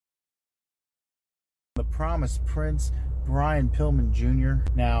the promised prince, Brian Pillman Jr.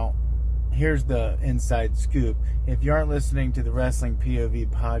 Now, here's the inside scoop. If you aren't listening to the Wrestling POV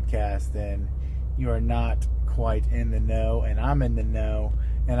podcast, then you are not quite in the know, and I'm in the know,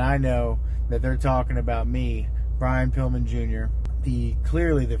 and I know that they're talking about me, Brian Pillman Jr.,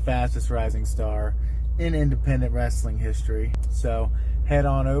 clearly the fastest rising star in independent wrestling history. So head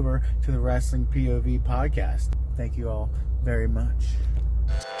on over to the Wrestling POV podcast. Thank you all very much.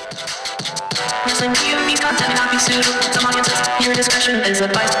 Wrestling POV content may not be suitable to audiences. Your discretion is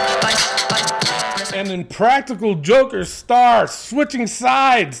advised. And Impractical Joker star switching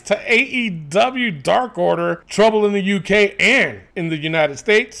sides to AEW Dark Order, trouble in the UK and in the United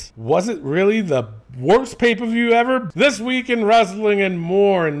States. Was it really the worst pay-per-view ever? This week in wrestling and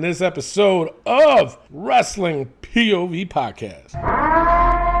more in this episode of Wrestling POV Podcast.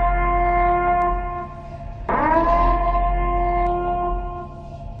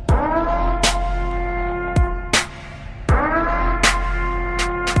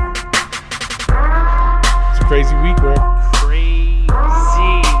 Crazy week, Rick.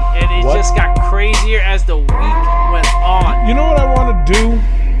 Crazy. And it just got crazier as the week went on. You know what I want to do?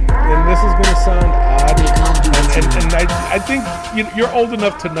 And this is going to sound odd. And I think you're old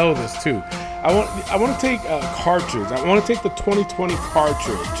enough to know this, too. I want to take a cartridge. I want to take the 2020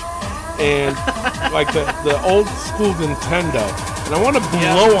 cartridge and like the old school Nintendo. And I want to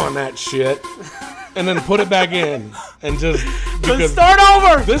blow on that shit and then put it back in and just start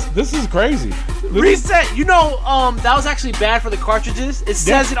over. This is crazy. Reset. You know, that was actually bad for the cartridges. It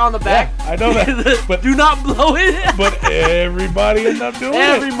says it on the back. Yeah, I know that. But do not blow it. But everybody ended up doing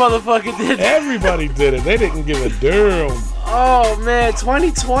Every it. motherfucker did it. Everybody did it. They didn't give a damn. Oh man,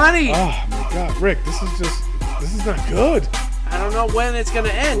 2020. Oh my God, Rick, this is not good. I don't know when it's gonna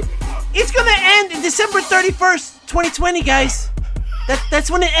end. It's gonna end in December 31st, 2020, guys. That's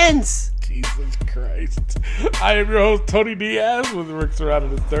when it ends. Jesus Christ. I am your host, Tony Diaz, with Rick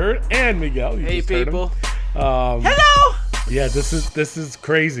Serrano III and Miguel. You hey, just heard people. him. Hello. Yeah, this is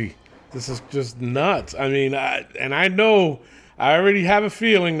crazy. This is just nuts. I mean, I know, I already have a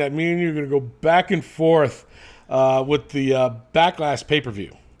feeling that me and you are going to go back and forth with the Backlash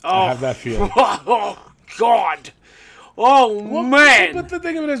pay-per-view. I have that feeling. Oh, God. Oh, man. But the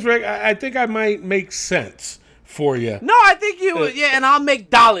thing of it is, Rick, I think I might make sense for you. No, I think you would, and I'll make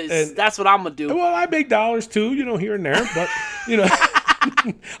dollars. That's what I'm going to do. Well, I make dollars too, here and there, but,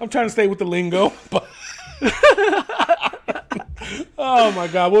 I'm trying to stay with the lingo. But oh, my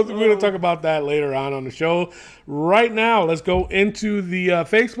God. We're going to talk about that later on the show. Right now, let's go into the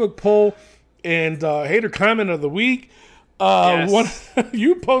Facebook poll and hater comment of the week. Yes.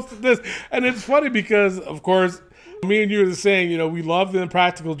 You posted this, and it's funny because, of course, me and you were saying, we love the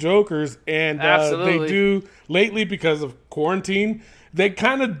Impractical Jokers, and they do lately because of quarantine. They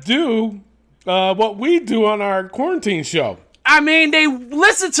kind of do what we do on our quarantine show. I mean, they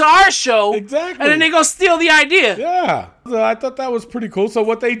listen to our show, exactly, and then they go steal the idea. Yeah, so I thought that was pretty cool. So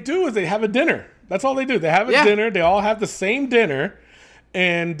what they do is they have a dinner. That's all they do. They have a dinner. They all have the same dinner,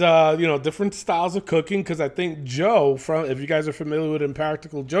 and different styles of cooking. Because I think Joe, if you guys are familiar with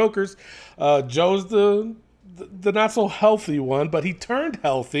Impractical Jokers, Joe's the not so healthy one, but he turned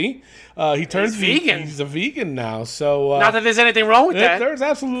healthy. He turned vegan. He's a vegan now. So not that there's anything wrong with that. There's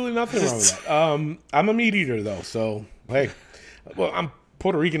absolutely nothing wrong with that. I'm a meat eater though, so hey, well, I'm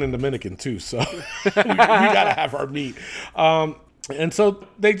Puerto Rican and Dominican too, so we gotta have our meat. And so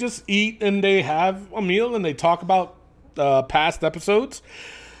they just eat and they have a meal and they talk about past episodes.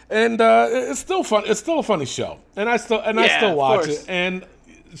 And it's still fun. It's still a funny show, and I still watch it. And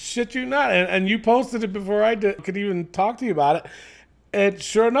shit you not, and you posted it before I could even talk to you about it. And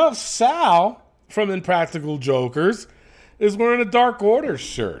sure enough, Sal from Impractical Jokers is wearing a Dark Order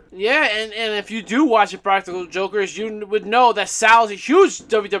shirt. Yeah, and if you do watch Impractical Jokers, you would know that Sal's a huge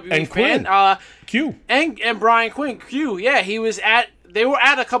WWE and fan. Quinn. Q. And Brian Quinn, Q. Yeah, they were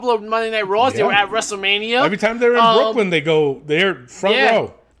at a couple of Monday Night Raws. Yeah. They were at WrestleMania. Every time they're in Brooklyn, they're front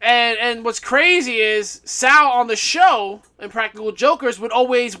row. And what's crazy is Sal on the show, Impractical Jokers, would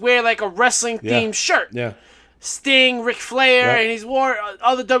always wear like a wrestling themed shirt. Yeah. Sting, Ric Flair, and he's worn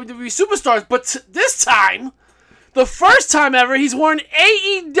other WWE superstars. But this time, the first time ever, he's worn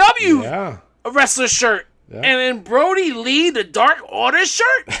AEW wrestler shirt. Yeah. And then Brody Lee, the Dark Order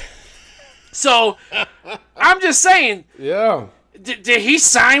shirt. So, I'm just saying. Yeah. Did he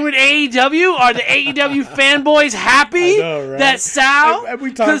sign with AEW? Are the AEW fanboys happy that Sal? And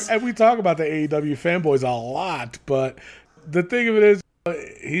we talk about the AEW fanboys a lot, but the thing of it is,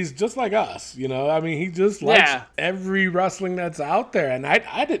 he's just like us, I mean, he just likes every wrestling that's out there, and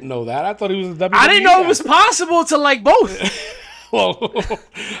I didn't know that. I thought he was a WWE I didn't know guy. it was possible to like both. Well,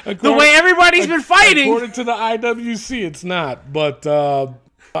 the way everybody's been fighting. According to the IWC, it's not. But,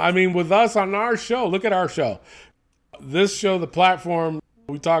 I mean, with us on our show, look at our show. This show, the platform,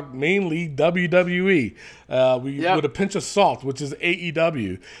 we talk mainly WWE. With a pinch of salt, which is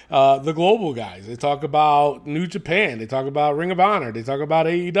AEW. The global guys, they talk about New Japan. They talk about Ring of Honor. They talk about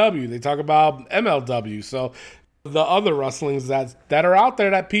AEW. They talk about MLW. So the other wrestlings that are out there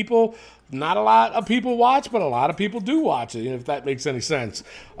that people, not a lot of people watch, but a lot of people do watch it, if that makes any sense.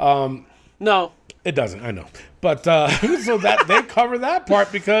 No. It doesn't, I know. But so that they cover that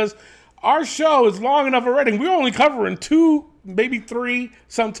part because our show is long enough already. We're only covering 2, maybe 3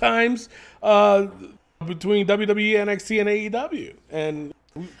 sometimes between WWE, NXT, and AEW. And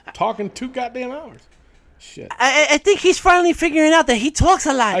we're talking 2 goddamn hours. Shit. I think he's finally figuring out that he talks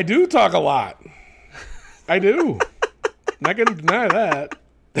a lot. I do talk a lot. I do. Not going to deny that.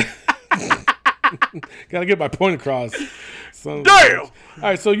 Got to get my point across. Damn! All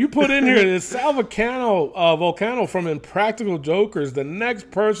right, so you put in here this Sal Vulcano from Impractical Jokers, the next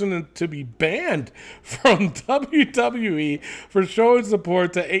person to be banned from WWE for showing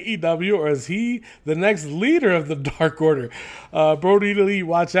support to AEW, or is he the next leader of the Dark Order? Brody Lee,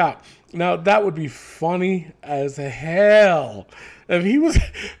 watch out. Now, that would be funny as hell. If he was,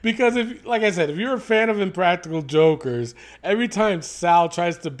 because like I said, if you're a fan of Impractical Jokers, every time Sal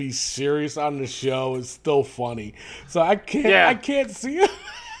tries to be serious on the show, it's still funny. So I can't see it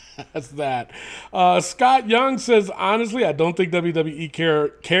as that. Scott Young says, honestly, I don't think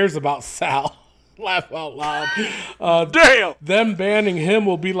WWE cares about Sal. Laugh out loud. Damn! Them banning him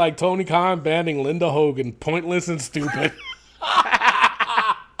will be like Tony Khan banning Linda Hogan. Pointless and stupid.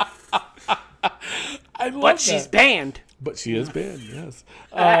 But she's banned. But she is banned, yes.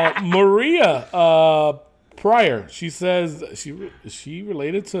 Maria Pryor. She says, is she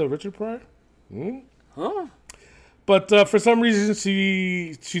related to Richard Pryor? Huh? But for some reason,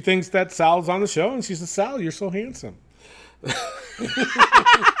 she thinks that Sal's on the show, and she says, Sal, you're so handsome. People.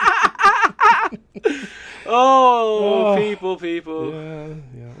 Yeah. Well,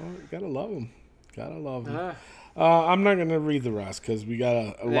 you gotta love them. I'm not going to read the rest because we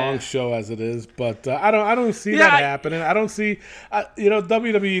got a long show as it is, but I don't see that happening. I don't see,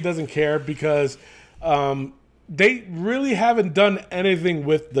 WWE doesn't care because they really haven't done anything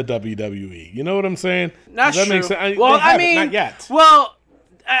with the WWE. You know what I'm saying? Not Does that true. make sense? Well, not yet. Well,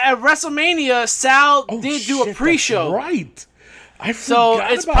 at WrestleMania, Sal did do a pre-show. That's right. I forgot so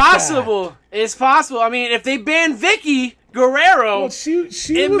it's about possible. That. It's possible. I mean, if they ban Vicky Guerrero, well, she was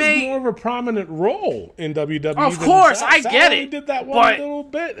more of a prominent role in WWE. Of course, I get it. They did that one little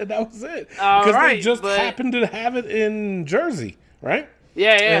bit, and that was it. Because they just happened to have it in Jersey, right?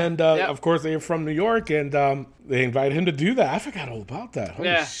 Yeah. And of course, they're from New York, and they invited him to do that. I forgot all about that.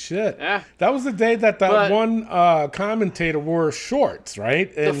 Holy shit! Yeah. That was the day that one commentator wore shorts, right?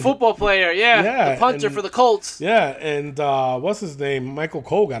 And the football player, the punter for the Colts. Yeah, and what's his name? Michael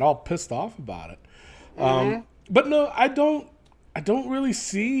Cole got all pissed off about it. But no, I don't really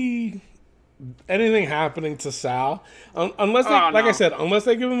see anything happening to Sal unless they, I said, unless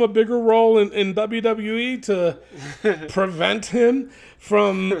they give him a bigger role in WWE to prevent him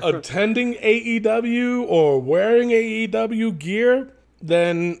from attending AEW or wearing AEW gear.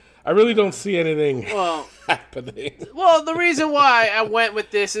 Then I really don't see anything happening. Well, the reason why I went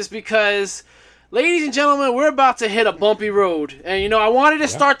with this is because, ladies and gentlemen, we're about to hit a bumpy road. And, I wanted to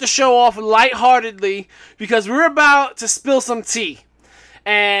start the show off lightheartedly because we're about to spill some tea.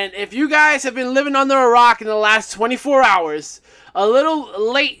 And if you guys have been living under a rock in the last 24 hours, a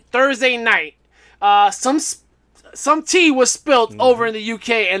little late Thursday night, some tea was spilled over in the UK.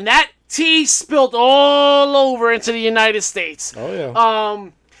 And that tea spilled all over into the United States.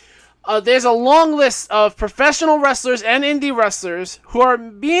 Oh, yeah. There's a long list of professional wrestlers and indie wrestlers who are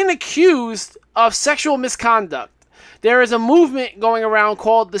being accused of sexual misconduct. There is a movement going around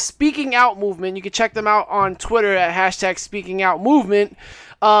called the Speaking Out Movement. You can check them out on Twitter at # Speaking Out Movement.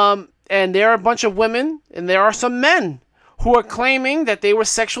 And there are a bunch of women and there are some men who are claiming that they were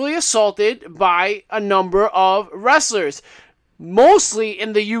sexually assaulted by a number of wrestlers, mostly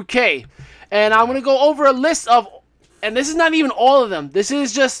in the UK. And I'm going to go over a list of, and this is not even all of them. This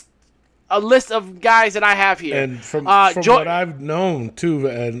is just a list of guys that I have here. And from what I've known, too,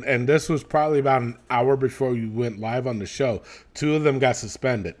 and this was probably about an hour before you went live on the show, 2 of them got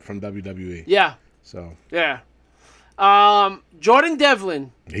suspended from WWE. Yeah. So. Yeah. Jordan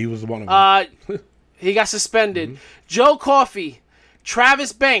Devlin. He was one of them. He got suspended. Mm-hmm. Joe Coffey.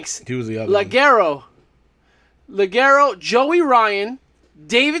 Travis Banks. He was the other Ligero, Joey Ryan,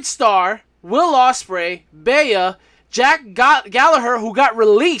 David Starr, Will Ospreay, Bea, Jack Gallagher, who got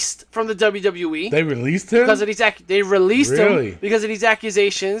released from the WWE. They released him? Because of these they released him because of these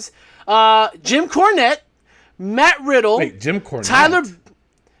accusations. Jim Cornette, Matt Riddle. Wait, Jim Cornette? Tyler...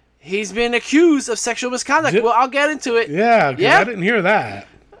 He's been accused of sexual misconduct. Well, I'll get into it. Yeah, I didn't hear that.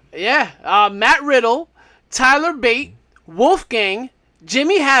 Yeah. Matt Riddle, Tyler Bate, Wolfgang,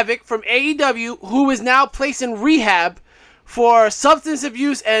 Jimmy Havoc from AEW, who is now placed in rehab for substance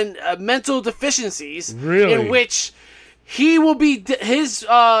abuse and mental deficiencies. Really? In which he will be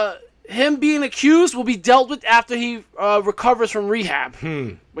him being accused will be dealt with after he recovers from rehab.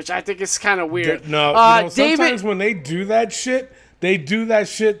 Which I think is kind of weird. Sometimes when they do that shit, they do that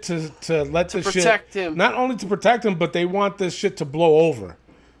shit to protect him. Not only to protect him, but they want this shit to blow over.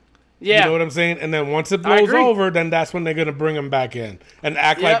 Yeah. You know what I'm saying? And then once it blows over, then that's when they're going to bring him back in and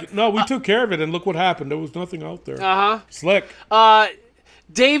act like, no, we took care of it, and look what happened. There was nothing out there. Slick.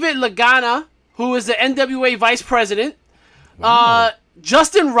 David Lagana, who is the NWA vice president. Wow.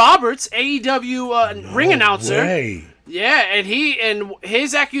 Justin Roberts, AEW ring announcer. Way. Yeah, and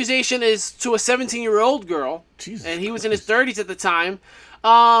his accusation is to a 17-year-old girl. Jesus and he was in his 30s at the time.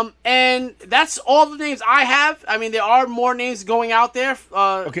 And that's all the names I have. I mean, there are more names going out there.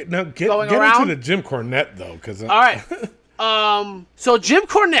 Okay, now get into the Jim Cornette, though. All right. So Jim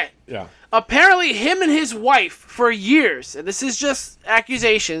Cornette. Yeah. Apparently, him and his wife, for years, and this is just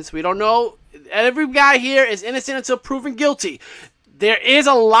accusations. We don't know. Every guy here is innocent until proven guilty. There is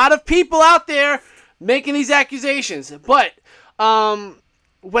a lot of people out there making these accusations. But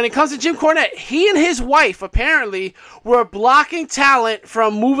when it comes to Jim Cornette, he and his wife apparently were blocking talent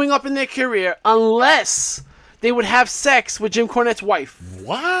from moving up in their career unless they would have sex with Jim Cornette's wife.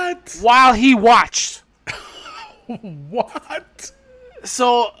 What? While he watched. What?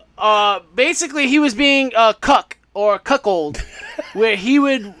 So, basically, he was being a cuck or a cuckold, where he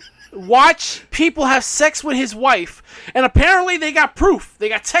would watch people have sex with his wife, and apparently they got proof. They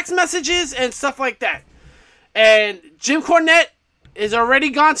got text messages and stuff like that. And Jim Cornette is already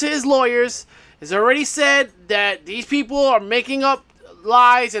gone to his lawyers, has already said that these people are making up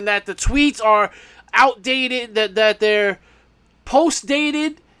lies and that the tweets are outdated, that they're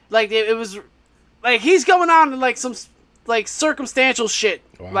post-dated. Like, it was... Like, he's going on like some, like, circumstantial shit.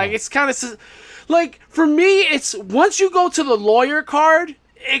 Wow. Like, it's kind of... Like, for me, it's... Once you go to the lawyer card,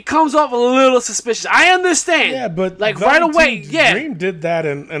 it comes off a little suspicious. I understand. Yeah, but... Like, right away, yeah. Dream did that,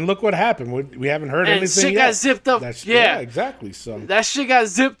 and look what happened. We haven't heard anything yet. And shit got zipped up. Yeah, exactly. So that shit got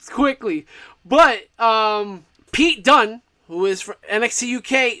zipped quickly. But, Pete Dunne, who is from NXT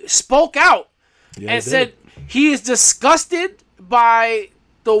UK, spoke out and said he is disgusted by...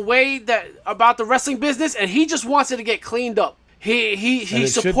 the way that about the wrestling business, and he just wants it to get cleaned up. He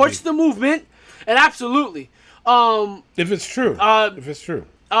supports the movement, and absolutely. If it's true.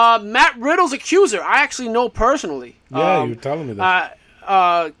 Matt Riddle's accuser, I actually know personally. Yeah, you were telling me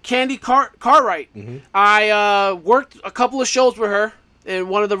this. Candy Cartwright. Mm-hmm. I worked a couple of shows with her in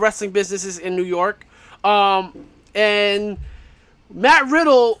one of the wrestling businesses in New York. And Matt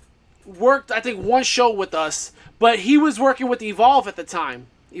Riddle worked, I think, one show with us, but he was working with Evolve at the time.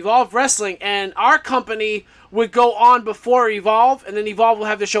 Evolve Wrestling, and our company would go on before Evolve, and then Evolve will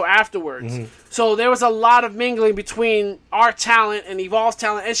have the show afterwards. Mm-hmm. So there was a lot of mingling between our talent and Evolve's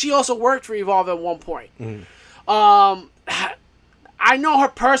talent, and she also worked for Evolve at one point. Mm-hmm. I know her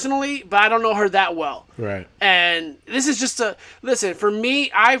personally, but I don't know her that well. Right. And this is just listen, for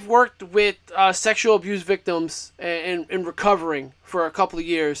me, I've worked with sexual abuse victims in recovering for a couple of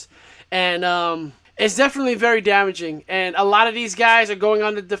years, and it's definitely very damaging, and a lot of these guys are going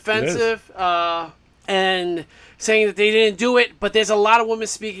on the defensive and saying that they didn't do it, but there's a lot of women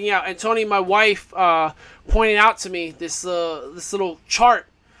speaking out. And Tony, my wife, pointed out to me this little chart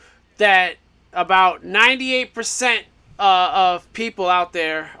that about 98% of people out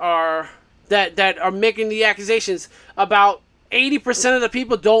there are making the accusations. About 80% of the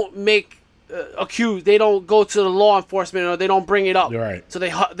people don't make accused. They don't go to the law enforcement, or they don't bring it up. Right. So they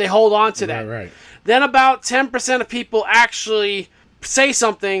hold on to that. Right. Then about 10% of people actually say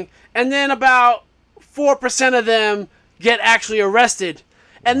something, and then about 4% of them get actually arrested.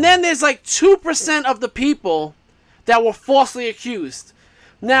 And then there's like 2% of the people that were falsely accused.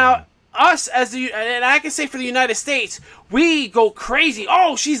 Now, us and I can say for the United States, we go crazy.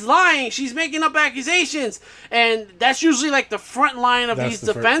 Oh, she's lying. She's making up accusations. And that's usually like the front line of these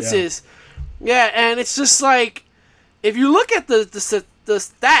defenses. Yeah, and it's just like, if you look at the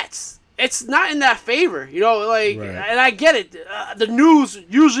stats, it's not in that favor, you know, like, right. And I get it. The news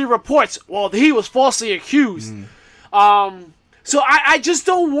usually reports, well, he was falsely accused. So I just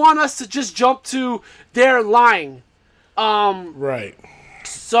don't want us to just jump to they're lying. Right.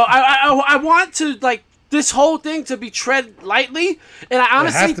 So I want to, like, this whole thing to be tread lightly, and I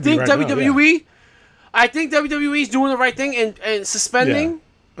honestly think WWE. I think WWE is doing the right thing and suspending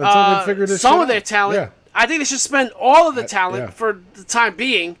until they figure this some of their talent. Yeah. I think they should spend all of the talent for the time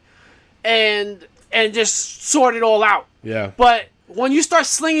being, and just sort it all out. Yeah. But when you start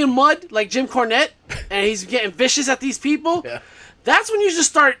slinging mud like Jim Cornette, and he's getting vicious at these people, that's when you just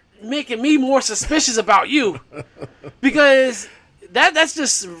start making me more suspicious about you, because that's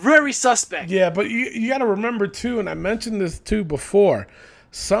just very suspect. Yeah, but you got to remember too, and I mentioned this too before.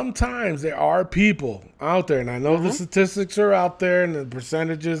 Sometimes there are people out there, and I know the statistics are out there and the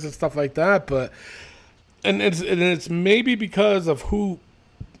percentages and stuff like that, but it's maybe because of who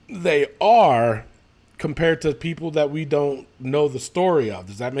they are compared to people that we don't know the story of.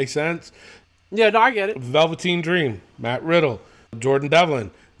 Does that make sense? Yeah, no, I get it. Velveteen Dream, Matt Riddle, Jordan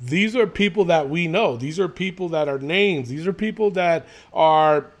Devlin. These are people that we know. These are people that are names. These are people that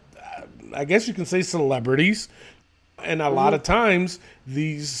are, I guess you can say, celebrities. And a lot of times,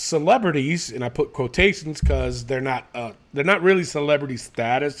 these celebrities, and I put quotations because they're not really celebrity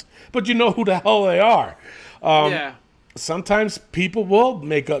status, but you know who the hell they are. Sometimes people will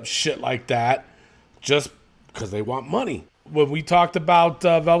make up shit like that just because they want money. When we talked about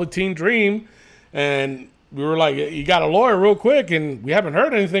Velveteen Dream, and we were like, you got a lawyer real quick, and we haven't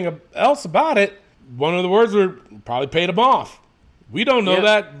heard anything else about it, one of the words were probably paid him off. We don't know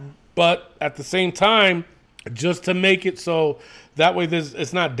that, but at the same time, just to make it so that way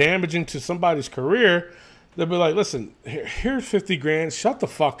it's not damaging to somebody's career, they'll be like, listen, here's 50 grand, shut the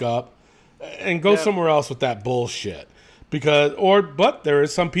fuck up, and go somewhere else with that bullshit. But there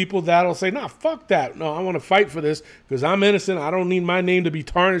is some people that'll say, nah, fuck that. No, I want to fight for this because I'm innocent. I don't need my name to be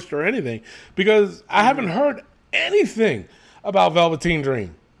tarnished or anything, because I haven't heard anything about Velveteen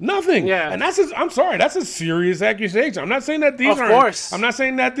Dream. Nothing. Yeah. And I'm sorry, that's a serious accusation. I'm not saying that these aren't. Of course. I'm not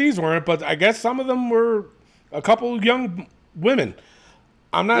saying that these weren't, but I guess some of them were a couple of young women.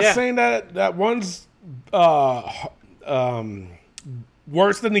 I'm not saying that one's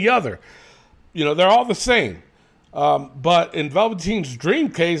worse than the other. You know, they're all the same. But in Velveteen's Dream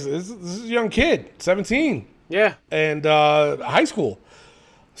case, this is a young kid, 17. Yeah. And high school.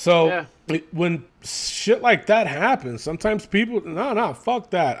 So when shit like that happens, sometimes people, no, fuck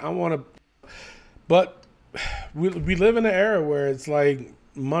that. I want to. But we live in an era where it's like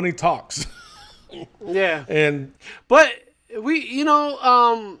money talks. Yeah. But we,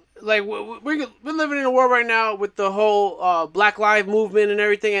 like we're living in a world right now with the whole Black Lives movement and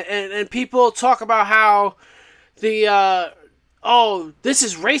everything, and people talk about how the this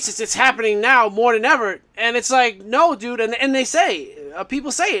is racist, it's happening now more than ever, and it's like, no, dude, and they say,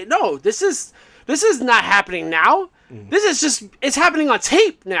 people say it, no, this is not happening now. This is just, it's happening on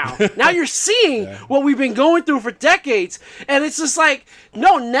tape now. Now you're seeing what we've been going through for decades, and it's just like,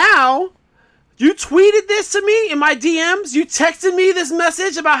 no, now you tweeted this to me in my DMs, you texted me this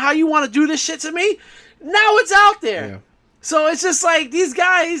message about how you want to do this shit to me, now it's out there. Yeah. So it's just like, these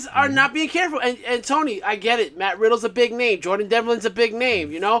guys are not being careful. And Tony, I get it. Matt Riddle's a big name. Jordan Devlin's a big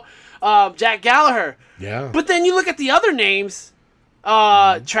name, Jack Gallagher. Yeah. But then you look at the other names,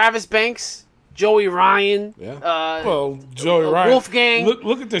 Travis Banks, Joey Ryan. Yeah. Joey Ryan. Wolfgang.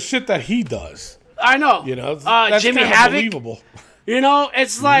 Look at the shit that he does. I know. That's Jimmy kind of Havoc. Unbelievable.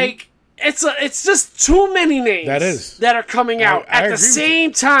 It's like, it's just too many names that are coming out at the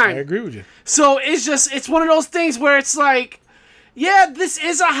same time. I agree with you. So it's one of those things where it's like, yeah, this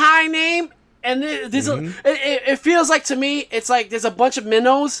is a high name, and it feels like, to me, it's like there's a bunch of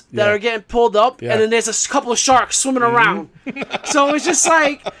minnows that are getting pulled up, and then there's a couple of sharks swimming around. So it's just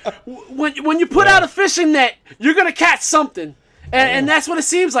like, when you put out a fishing net, you're gonna catch something, and that's what it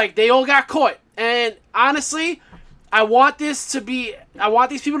seems like. They all got caught, and honestly, I want these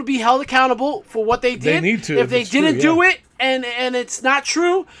people to be held accountable for what they did. They need to. If they didn't do it, and it's not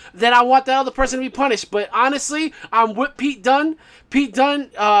true, then I want that other person to be punished. But honestly, I'm with Pete Dunne. Pete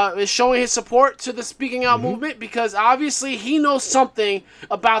Dunne is showing his support to the Speaking Out movement, because obviously he knows something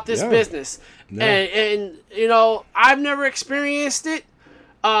about this business. Yeah. And I've never experienced it,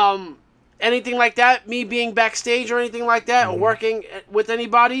 anything like that, me being backstage or anything like that, or working with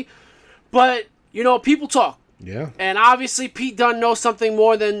anybody. But, people talk. Yeah. And obviously Pete Dunne knows something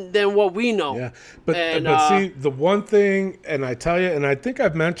more than what we know. Yeah. But see, the one thing, and I tell you, and I think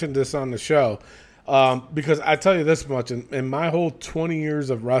I've mentioned this on the show, because I tell you this much, in my whole 20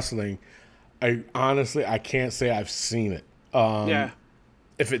 years of wrestling, I can't say I've seen it.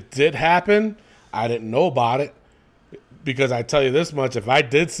 If it did happen, I didn't know about it, because I tell you this much, if I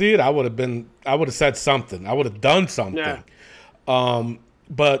did see it, I would have said something. I would have done something. Yeah.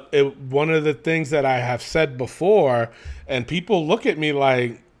 But one of the things that I have said before, and people look at me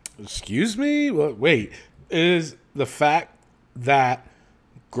like Excuse me? Wait. Is the fact that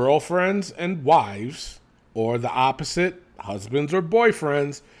girlfriends and wives, or the opposite, husbands or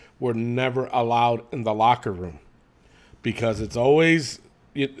boyfriends, were never allowed in the locker room? Because it's always,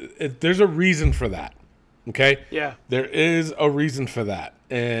 there's a reason for that. Okay? Yeah. There is a reason for that.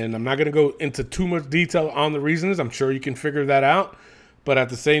 And I'm not going to go into too much detail on the reasons. I'm sure you can figure that out. But at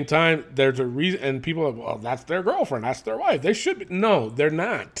the same time, there's a reason. And people are, well, that's their girlfriend. That's their wife. They should be. No, they're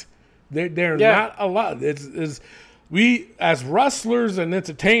not. They're not allowed. We, as wrestlers and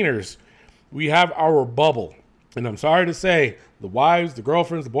entertainers, we have our bubble. And I'm sorry to say, the wives, the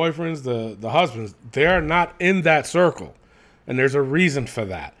girlfriends, the boyfriends, the husbands, they're not in that circle. And there's a reason for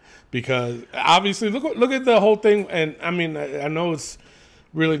that. Because obviously, look at the whole thing. And I mean, I know it's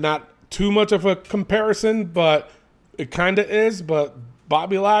really not too much of a comparison, but it kind of is. But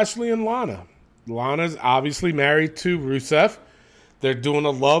Bobby Lashley and Lana. Lana's obviously married to Rusev. They're doing a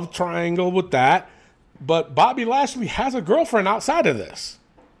love triangle with that. But Bobby Lashley has a girlfriend outside of this.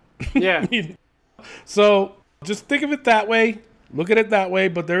 Yeah. So just think of it that way. Look at it that way.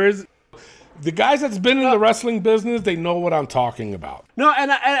 But there is... The guys that's been in the wrestling business, they know what I'm talking about. No,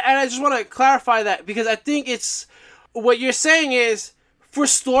 and I just want to clarify that, because I think it's... What you're saying is, for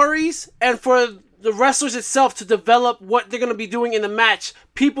stories and for the wrestlers itself to develop what they're going to be doing in the match,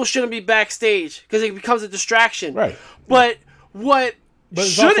 people shouldn't be backstage because it becomes a distraction. Right. But what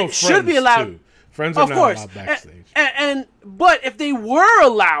should be allowed... Too. Friends are of not course. allowed backstage. But if they were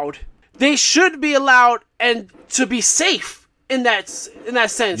allowed, they should be allowed and to be safe in that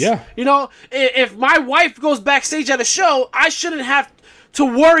sense. Yeah. You know, if my wife goes backstage at a show, I shouldn't have to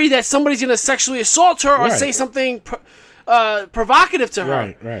worry that somebody's going to sexually assault her or Right. say something provocative to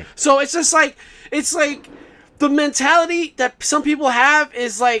her. Right. So it's just like, the mentality that some people have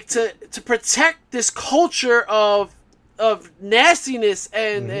is like to protect this culture of nastiness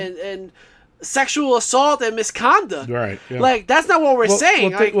and sexual assault and misconduct. Right. Yeah. Like, that's not what we're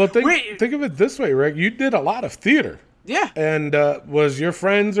saying. Think of it this way, Rick. You did a lot of theater. Yeah. And was your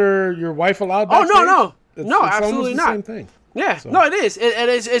friends or your wife allowed Oh, backstage? no. It's Absolutely almost not. the same thing. Yeah. So. No, it is.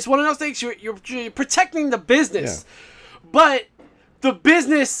 It's one of those things. You're protecting the business, but the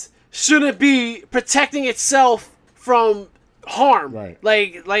business shouldn't be protecting itself from harm. Right.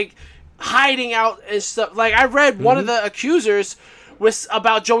 Like hiding out and stuff. Like, I read one of the accusers was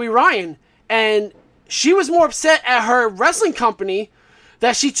about Joey Ryan, and she was more upset at her wrestling company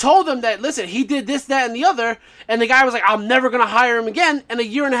that she told them that, listen, he did this, that, and the other, and the guy was like, I'm never going to hire him again, and a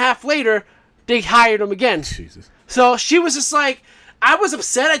year and a half later, they hired him again. Jesus. So she was just like, I was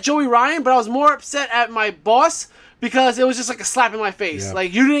upset at Joey Ryan, but I was more upset at my boss because it was just like a slap in my face. Yeah.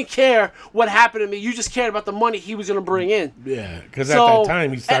 Like, you didn't care what happened to me. You just cared about the money he was going to bring in. Yeah, because at that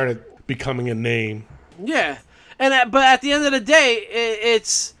time, he started becoming a name. Yeah. But at the end of the day,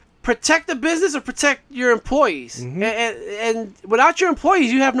 it's... protect the business or protect your employees. And without your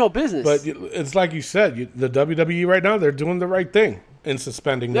employees, you have no business. But it's like you said, the WWE right now, they're doing the right thing in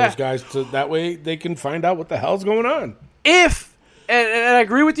suspending those guys. That way they can find out what the hell's going on. And I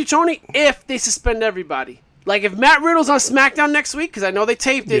agree with you, Tony, if they suspend everybody. Like, if Matt Riddle's on SmackDown next week, because I know they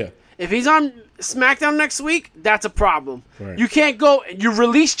taped it, if he's on SmackDown next week, that's a problem. Right. You can't go, you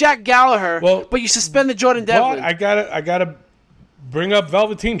release Jack Gallagher, but you suspended Jordan Devlin. Well, I gotta bring up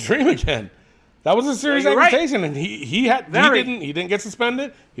Velveteen Dream again. That was a serious accusation, and he didn't get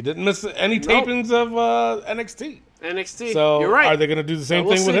suspended. He didn't miss any tapings of NXT. So you're right. Are they going to do the same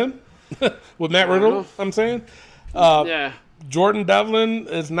thing with him? With Matt Riddle, I'm saying? Jordan Devlin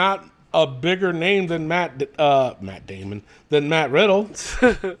is not a bigger name than Matt Damon, than Matt Riddle.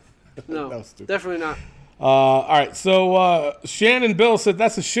 No, definitely not. All right, so Shannon Bill said,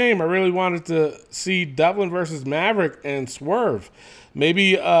 that's a shame. I really wanted to see Devlin versus Maverick and Swerve.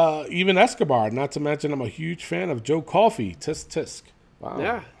 Maybe even Escobar, not to mention I'm a huge fan of Joe Coffey. Tisk, tisk. Wow.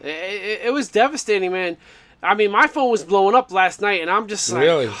 Yeah, it was devastating, man. I mean, my phone was blowing up last night, and I'm just like,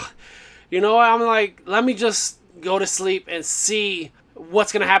 really? You know, I'm like, let me just go to sleep and see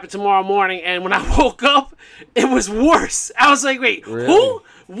what's going to happen tomorrow morning. And when I woke up, it was worse. I was like, wait, really? Who?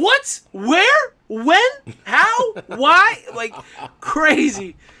 What? Where? When? How? Why? Like,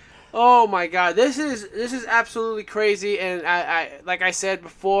 crazy. Oh my God, this is absolutely crazy. And I like I said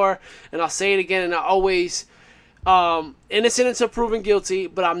before, and I'll say it again, and I always innocent until proven guilty.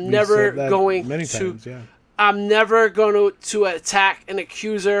 But I'm never going to. I'm never going to attack an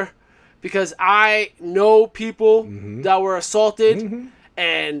accuser because I know people that were assaulted,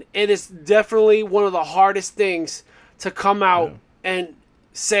 and it is definitely one of the hardest things to come out and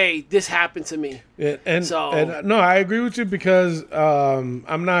say this happened to me. And no, I agree with you because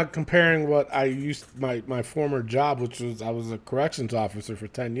I'm not comparing what I used my former job, which was I was a corrections officer for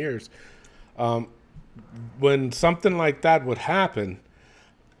 10 years. When something like that would happen,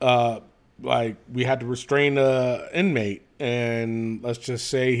 like we had to restrain a inmate, and let's just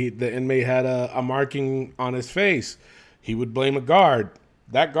say the inmate had a marking on his face, he would blame a guard.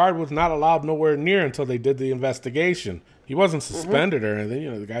 That guard was not allowed nowhere near until they did the investigation. He wasn't suspended or anything.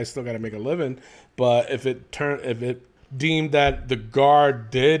 You know, the guy's still got to make a living. But if it deemed that the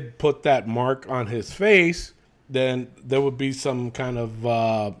guard did put that mark on his face, then there would be some kind of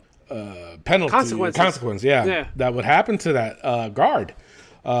penalty, consequence, that would happen to that guard.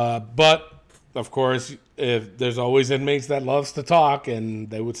 But of course, if there's always inmates that loves to talk, and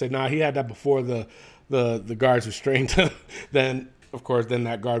they would say, "Nah, he had that before the guards restrained him," then of course, then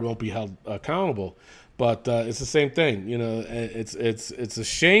that guard won't be held accountable. But it's the same thing, you know. It's a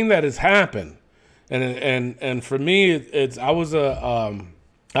shame that it's happened, and for me, I was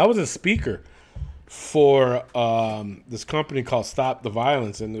a speaker for this company called Stop the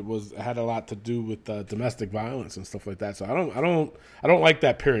Violence, and it had a lot to do with domestic violence and stuff like that. So I don't like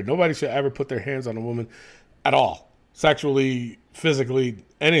that. Period. Nobody should ever put their hands on a woman at all, sexually, physically,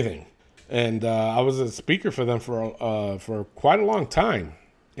 anything. And I was a speaker for them for quite a long time,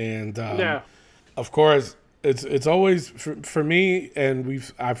 and of course, it's always for me, and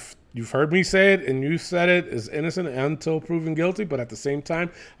you've heard me say it, and you said it, is innocent until proven guilty. But at the same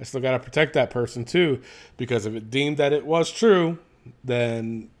time, I still got to protect that person too, because if it deemed that it was true,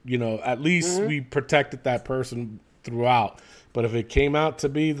 then you know at least we protected that person throughout. But if it came out to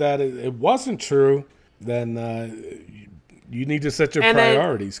be that it wasn't true, then you need to set your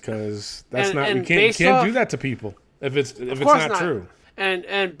priorities, because that's not we can't do that to people if it's not true.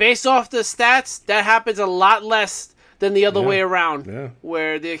 And based off the stats, that happens a lot less than the other way around,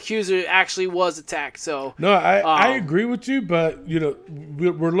 where the accuser actually was attacked. So no, I agree with you, but you know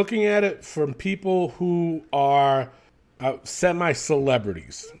we're looking at it from people who are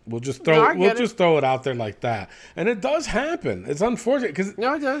semi-celebrities. We'll just throw it out there like that, and it does happen. It's unfortunate because it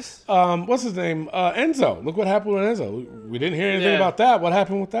does. What's his name? Enzo. Look what happened with Enzo. We didn't hear anything about that. What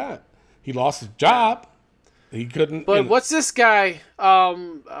happened with that? He lost his job. He couldn't. But what's this guy?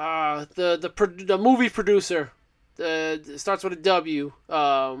 The movie producer. Starts with a W.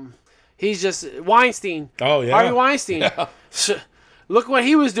 He's just Weinstein. Oh yeah, Harvey Weinstein. Yeah. Look what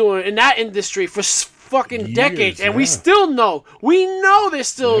he was doing in that industry for fucking decades, and we know there's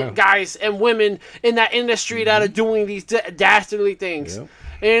still guys and women in that industry that are doing these dastardly things. Yeah.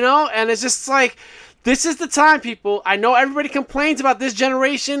 You know, and it's just like, this is the time, people. I know everybody complains about this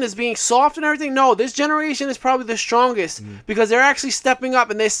generation as being soft and everything. No, this generation is probably the strongest because they're actually stepping up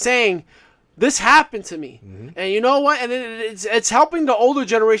and they're saying, this happened to me. And you know what? And it's helping the older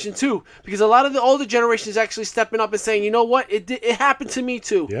generation too, because a lot of the older generation is actually stepping up and saying, you know what? It happened to me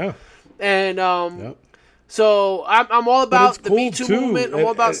too. Yeah. And so I'm all about the Me Too movement. I'm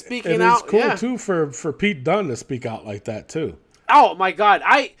all about speaking out. It's cool too for Pete Dunne to speak out like that too. Oh my God.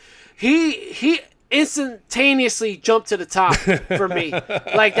 He instantaneously jumped to the top for me.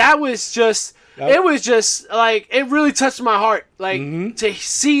 Like that was just... It was just like, it really touched my heart, like to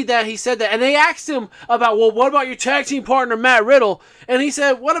see that he said that. And they asked him about, well, what about your tag team partner Matt Riddle? And he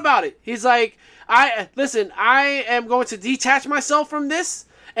said, what about it? He's like, I am going to detach myself from this,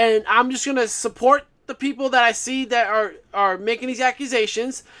 and I'm just going to support the people that I see that are making these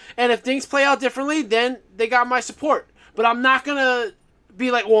accusations. And if things play out differently, then they got my support. But I'm not going to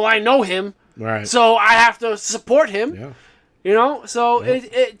be like, well, I know him, right, so I have to support him. Yeah. You know, so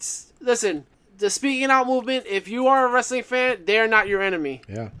it's listen. The speaking out movement, if you are a wrestling fan, they're not your enemy.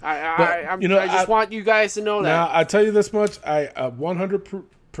 Yeah. I just want you guys to know that. Now, I tell you this much. I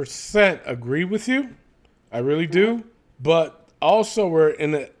 100% agree with you. I really do. But also we're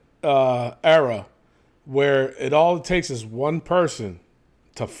in an era where all it takes is one person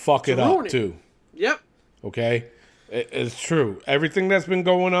to fuck it up too. Yep. Okay? It's true. Everything that's been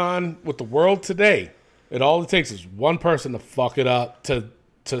going on with the world today, all it takes is one person to fuck it up, to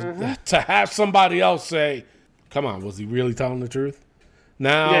have somebody else say, come on, was he really telling the truth?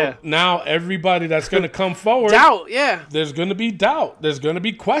 Now everybody that's going to come forward, doubt, there's going to be doubt. There's going to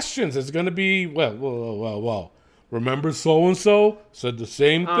be questions. There's going to be, well, remember so-and-so said the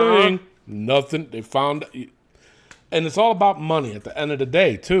same thing. Nothing, they found, and it's all about money at the end of the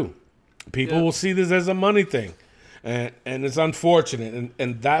day, too. People will see this as a money thing, and it's unfortunate,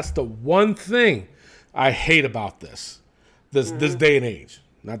 and that's the one thing I hate about this day and age.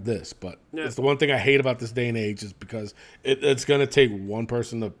 Not this, but it's the one thing I hate about this day and age is because it's going to take one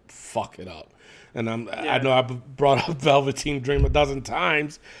person to fuck it up. And I know I've brought up Velveteen Dream a dozen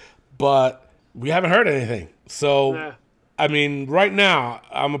times, but we haven't heard anything. So, I mean, right now,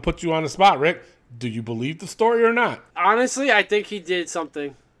 I'm going to put you on the spot, Rick. Do you believe the story or not? Honestly, I think he did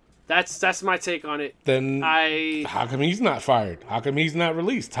something. That's my take on it. Then how come he's not fired? How come he's not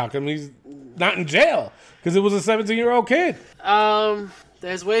released? How come he's not in jail? Because it was a 17-year-old kid.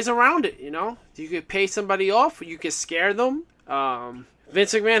 There's ways around it, you know? You could pay somebody off. You could scare them.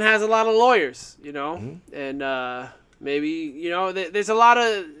 Vince McMahon has a lot of lawyers, you know? Mm-hmm. And maybe, you know, there's a lot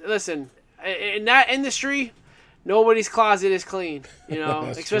of... Listen, in that industry, nobody's closet is clean, you know?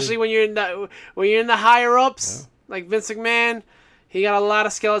 Especially when you're in the higher-ups, like Vince McMahon. He got a lot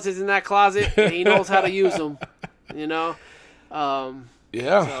of skeletons in that closet, and he knows how to use them, you know?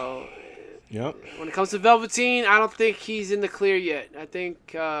 So... Yep. When it comes to Velveteen, I don't think he's in the clear yet. I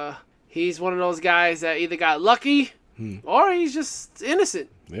think he's one of those guys that either got lucky or he's just innocent.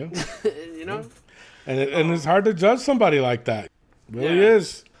 Yeah. You know? And it's hard to judge somebody like that. It really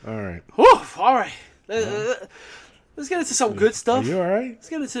is. All right. Whew, all right. Let's get into some good stuff. Are you all right? Let's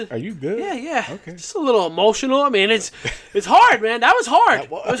get into... Are you good? Yeah. Okay. Just a little emotional. I mean, it's hard, man. That was hard. It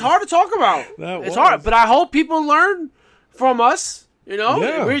was hard to talk about. It's hard. But I hope people learn from us. You know,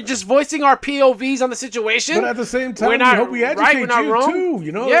 we're just voicing our POVs on the situation. But at the same time, we hope we educate you too.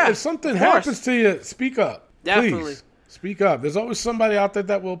 You know, if something happens to you, speak up. Definitely. Please, speak up. There's always somebody out there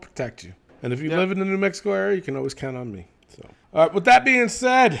that will protect you. And if you live in the New Mexico area, you can always count on me. So, with that being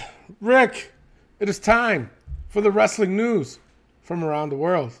said, Rick, it is time for the wrestling news from around the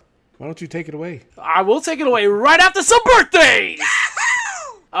world. Why don't you take it away? I will take it away right after some birthdays.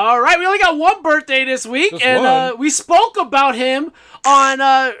 All right, we only got one birthday this week, we spoke about him on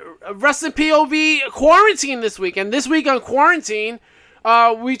Wrestling POV Quarantine this week. And this week on Quarantine,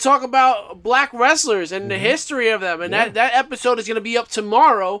 we talk about black wrestlers and the history of them. And that episode is going to be up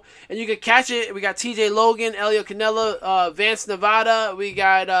tomorrow, and you can catch it. We got TJ Logan, Elio Canella, Vance Nevada. We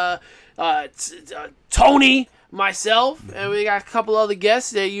got Tony, myself, and we got a couple other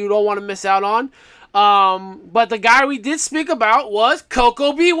guests that you don't want to miss out on. But the guy we did speak about was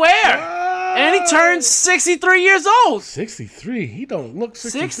Koko B. Ware. And he turned 63 years old. 63? He don't look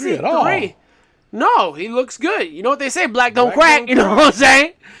 63 at all. No, he looks good. You know what they say, black don't crack. You know what I'm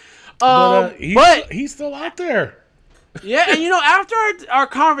saying? But he's still out there. Yeah, and you know, after our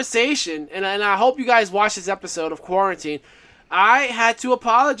conversation, and I hope you guys watch this episode of Quarantine, I had to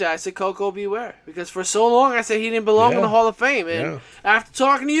apologize to Koko B. Ware because for so long I said he didn't belong in the Hall of Fame. And after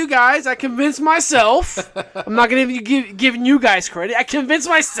talking to you guys, I convinced myself, I'm not going to be giving you guys credit, I convinced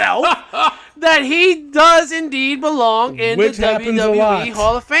myself that he does indeed belong in the WWE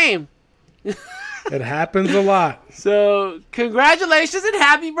Hall of Fame. It happens a lot. So, congratulations and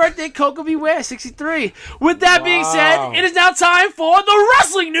happy birthday, Koko B. Ware, 63. With that being said, it is now time for the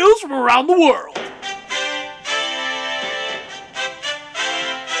wrestling news from around the world.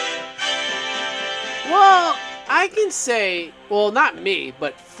 Well, I can say, well, not me,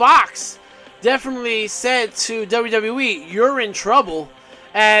 but Fox definitely said to WWE, you're in trouble,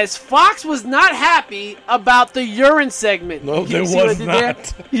 as Fox was not happy about the urine segment. No, there was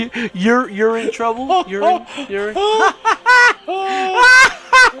not. You're in trouble? You're in...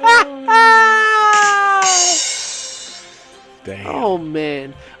 Damn. Oh,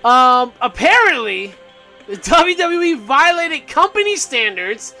 man. Apparently, WWE violated company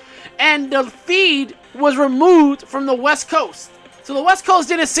standards, and the feed was removed from the West Coast. So the West Coast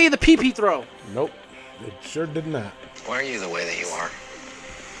didn't see the pee-pee throw. Nope. It sure did not. Why are you the way that you are?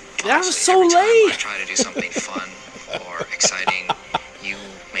 That was so every time late. I try to do something fun or exciting, you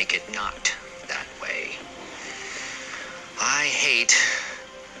make it not that way. I hate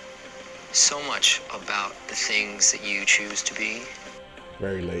so much about the things that you choose to be.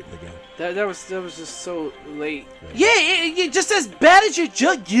 Very late again. That was just so late. Right. Yeah, just as bad as your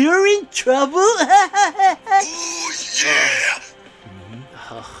jug. You're in trouble. Oh yeah.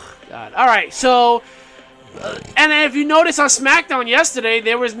 Oh God. All right, so. And if you notice on SmackDown yesterday,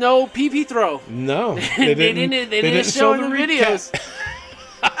 there was no pee-pee throw. No, they didn't show the videos.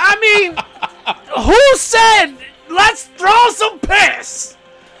 I mean, who said let's throw some piss?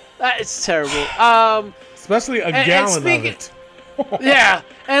 It's terrible. Especially a gallon of it. Yeah,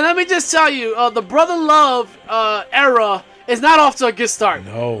 and let me just tell you, the Brother Love era is not off to a good start.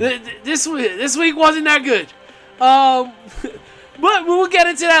 No, this week wasn't that good. But we'll get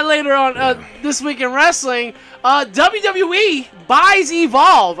into that later on this week in wrestling. WWE buys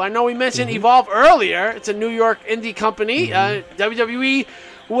Evolve. I know we mentioned Evolve earlier. It's a New York indie company. WWE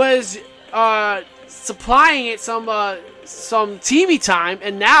was supplying it some TV time,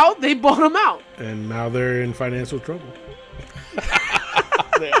 and now they bought them out. And now they're in financial trouble.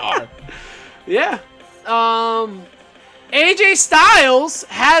 They are. Yeah. AJ Styles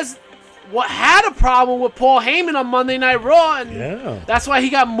had a problem with Paul Heyman on Monday Night Raw, and that's why he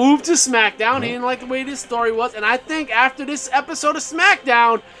got moved to SmackDown. He didn't like the way this story was, and I think after this episode of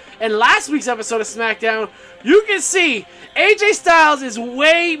SmackDown and last week's episode of SmackDown, you can see AJ Styles is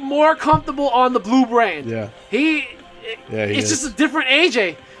way more comfortable on the blue brand. Yeah. It's just a different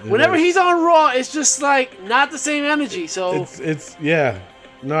AJ. Whenever he's on Raw, it's just like not the same energy. So it's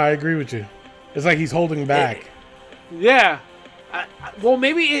no, I agree with you. It's like he's holding back. Well,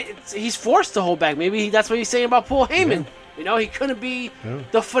 maybe he's forced to hold back. Maybe that's what he's saying about Paul Heyman. You know, he couldn't be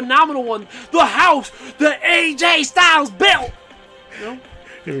the phenomenal one, the house, the AJ Styles built. You know?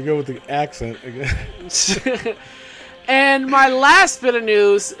 Here we go with the accent again. And my last bit of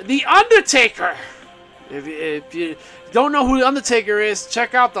news, The Undertaker. If you don't know who The Undertaker is,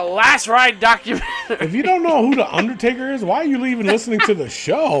 check out the Last Ride documentary. If you don't know who The Undertaker is, why are you even listening to the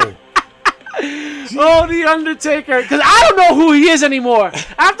show? Oh, The Undertaker. Because I don't know who he is anymore.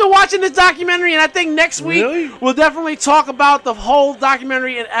 After watching this documentary, and I think next week we'll definitely talk about the whole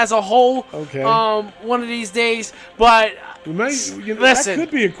documentary as a whole. Okay. One of these days. But listen, that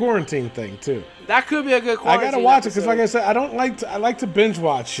could be a quarantine thing too. That could be a good quarantine. I gotta watch it because, like I said, I like to binge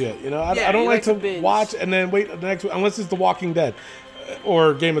watch shit. You know, I don't like to watch and then wait the next week unless it's The Walking Dead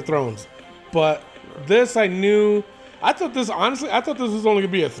or Game of Thrones. But this, I knew. I thought this was only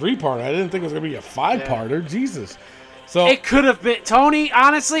gonna be a 3-parter. I didn't think it was gonna be a 5-parter. Jesus. So it could have been, Tony.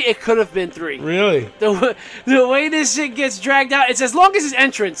 Honestly, it could have been 3. Really? The way this shit gets dragged out, it's as long as his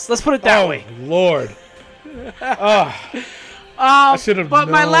entrance. Let's put it that way. Oh Lord. I should have. But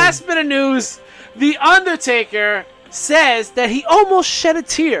my last bit of news: The Undertaker says that he almost shed a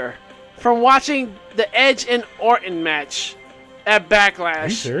tear from watching the Edge and Orton match at Backlash. Are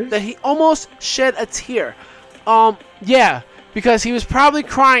you serious? That he almost shed a tear. Yeah, because he was probably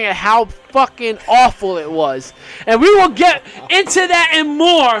crying at how fucking awful it was. And we will get into that and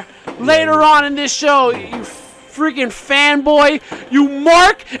more later on in this show, you freaking fanboy. You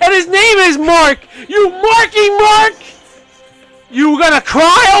Mark, and his name is Mark. You Marky Mark. You gonna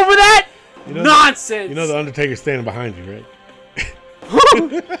cry over that? Nonsense. You know The Undertaker's standing behind you, right?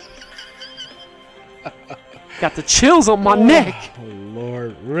 Got the chills on my neck. Oh,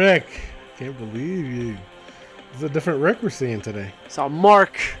 Lord. Rick. Can't believe you. It's a different Rick we're seeing today. So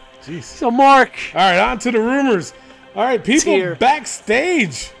Mark. Jeez. So Mark. All right, on to the rumors. All right, people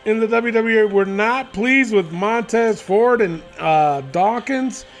backstage in the WWE were not pleased with Montez Ford and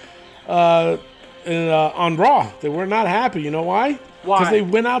Dawkins on Raw. They were not happy. You know why? Why? Because they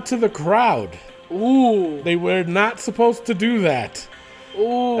went out to the crowd. Ooh. They were not supposed to do that.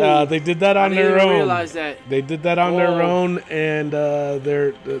 Ooh. They did that on their own. I didn't realize that. They did that on their own, and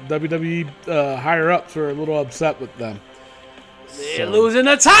their WWE higher-ups were a little upset with them. They're losing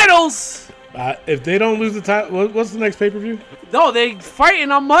the titles. If they don't lose the title, what's the next pay-per-view? No, they're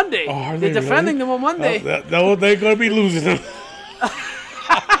fighting on Monday. Oh, are they're they defending really? them on Monday. No, they're going to be losing them.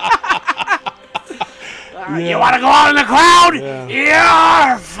 You want to go out in the crowd?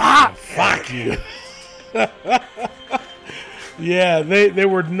 Yeah. Fuck you. Yeah, they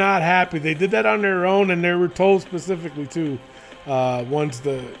were not happy. They did that on their own, and they were told specifically too. Once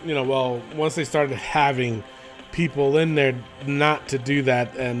they started having people in there not to do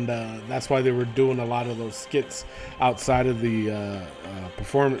that, and that's why they were doing a lot of those skits outside of the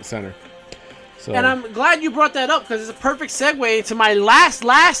performance center. So. And I'm glad you brought that up because it's a perfect segue into my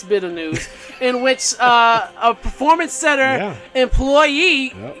last bit of news, in which a performance center employee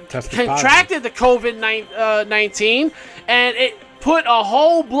contracted the COVID-19, and it put a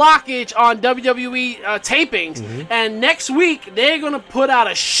whole blockage on WWE tapings. Mm-hmm. And next week they're gonna put out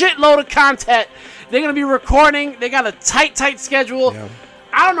a shitload of content. They're gonna be recording. They got a tight schedule. Yeah.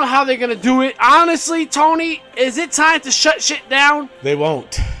 I don't know how they're gonna do it. Honestly, Tony, is it time to shut shit down? They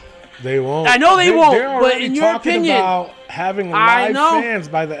won't. They won't. I know they won't, but in your opinion, about having live fans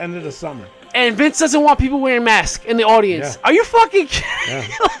by the end of the summer. And Vince doesn't want people wearing masks in the audience. Yeah. Are you fucking kidding?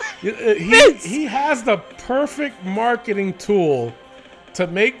 Vince! He has the perfect marketing tool to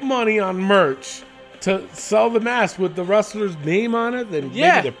make money on merch, to sell the mask with the wrestler's name on it, then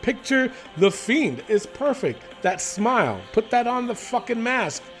maybe the picture. The Fiend is perfect. That smile. Put that on the fucking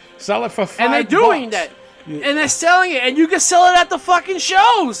mask. Sell it for $5. And they're doing that. And they're selling it, and you can sell it at the fucking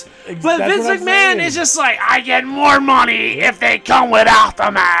shows. But Vince McMahon is just like, I get more money if they come without the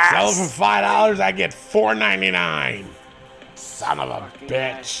mask. Sell it for $5, I get $4.99. Son of a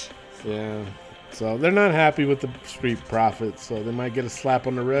bitch. Yeah. So they're not happy with the Street Profits, so they might get a slap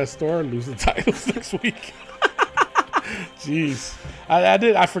on the wrist or lose the titles next week. Jeez.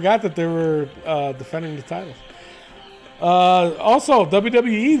 I forgot that they were defending the titles. Also,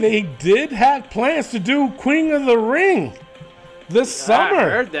 WWE, they did have plans to do Queen of the Ring this summer. I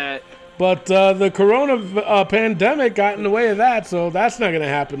heard that. But the corona pandemic got in the way of that, so that's not going to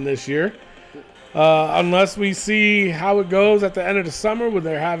happen this year. Unless we see how it goes at the end of the summer when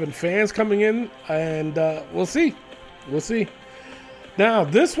they're having fans coming in, and we'll see. We'll see. Now,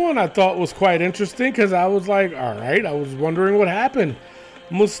 this one I thought was quite interesting because I was like, all right, I was wondering what happened.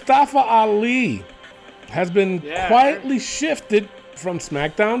 Mustafa Ali has been quietly shifted from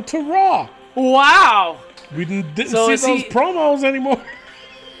SmackDown to Raw. Wow. We didn't see those promos anymore.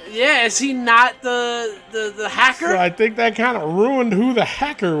 Yeah, is he not the hacker? So I think that kind of ruined who the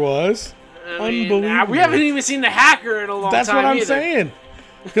hacker was. Unbelievable. We haven't even seen the hacker in a long time. That's what I'm either. saying.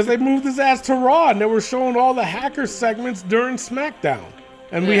 Because they moved his ass to Raw and they were showing all the hacker segments during SmackDown.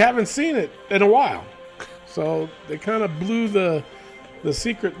 And we haven't seen it in a while. So they kind of blew the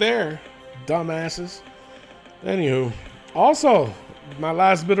secret there. Dumbasses. Anywho. Also, my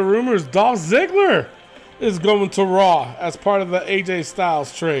last bit of rumors, Dolph Ziggler is going to Raw as part of the AJ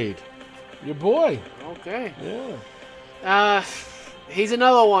Styles trade. Your boy. Okay. Yeah. He's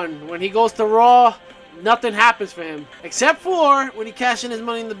another one. When he goes to Raw, nothing happens for him. Except for when he cashed in his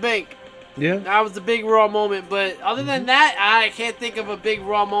Money in the Bank. Yeah. That was the big Raw moment. But other than that, I can't think of a big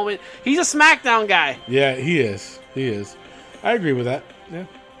Raw moment. He's a SmackDown guy. Yeah, he is. He is. I agree with that. Yeah.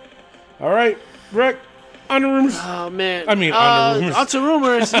 All right, Rick. On the rumors. Oh, man. I mean, on the rumors. Onto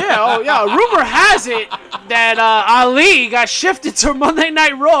rumors. Yeah. Oh, yeah. Rumor has it that Ali got shifted to Monday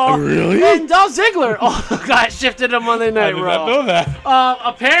Night Raw. Really? And Dolph Ziggler got shifted to Monday Night Raw. I did not know that.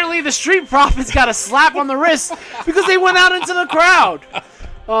 Apparently, the Street Profits got a slap on the wrist because they went out into the crowd.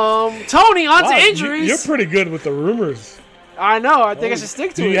 Tony, onto injuries. You're pretty good with the rumors. I know. I think I should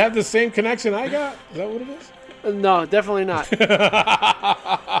stick to it. Do you have the same connection I got? Is that what it is? No, definitely not.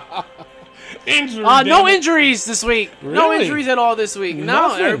 Injury, no injuries this week. Really? No injuries at all this week. No,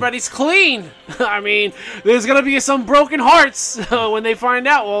 Nothing. everybody's clean. I mean, there's going to be some broken hearts when they find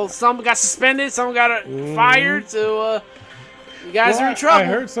out. Well, some got suspended, some got fired, so you guys are in trouble. I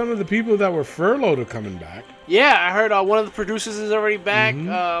heard some of the people that were furloughed are coming back. Yeah, I heard one of the producers is already back,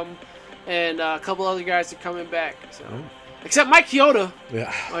 and a couple other guys are coming back. So, except Mike Chioda,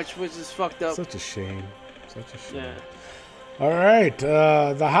 which is fucked up. Such a shame. Such a shame. Yeah. All right,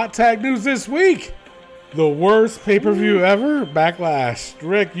 the hot tag news this week. The worst pay-per-view ever, Backlash.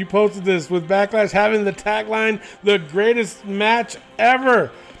 Rick, you posted this with Backlash having the tagline, the greatest match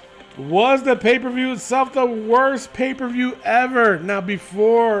ever. Was the pay-per-view itself the worst pay-per-view ever? Now,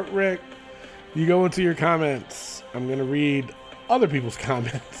 before, Rick, you go into your comments, I'm going to read other people's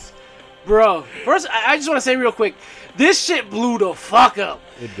comments. Bro, first, I just want to say real quick, this shit blew the fuck up.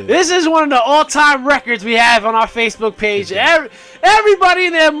 It did. This is one of the all-time records we have on our Facebook page. Everybody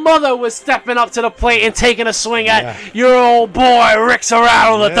and their mother was stepping up to the plate and taking a swing at your old boy, Rick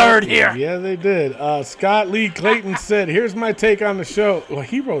Serrano the third here. Yeah, they did. Scott Lee Clayton said, here's my take on the show. Well,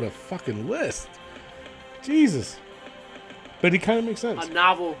 he wrote a fucking list. Jesus. But he kind of makes sense. A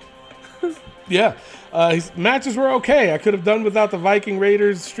novel. Yeah. His matches were okay. I could have done without the Viking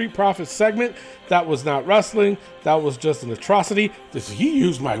Raiders Street Profits segment. That was not wrestling. That was just an atrocity. He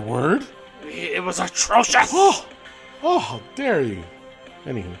used my word. It was atrocious. Oh, how dare you.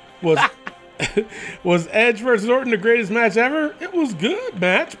 Anywho, was Edge versus Orton the greatest match ever? It was a good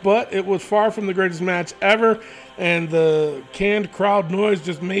match, but it was far from the greatest match ever, and the canned crowd noise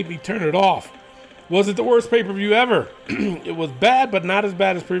just made me turn it off. Was it the worst pay-per-view ever? It was bad, but not as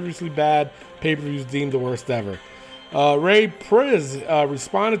bad as previously bad pay-per-views deemed the worst ever. Ray Priz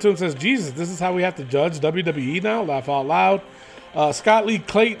responded to him and says, Jesus, this is how we have to judge WWE now? Laugh out loud. Scott Lee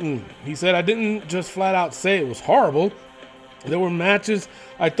Clayton, he said, I didn't just flat out say it was horrible. There were matches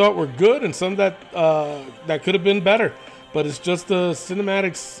I thought were good and some that could have been better. But it's just the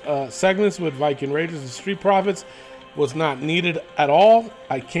cinematics segments with Viking Raiders and Street Profits was not needed at all.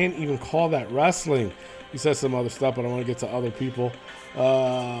 I can't even call that wrestling. He said some other stuff, but I want to get to other people.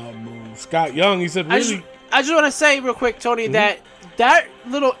 Scott Young, he said, really... I just want to say real quick, Tony, that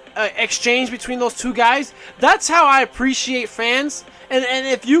little exchange between those two guys, that's how I appreciate fans. And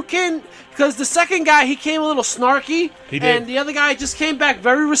if you can... Because the second guy, he came a little snarky. He did. And the other guy just came back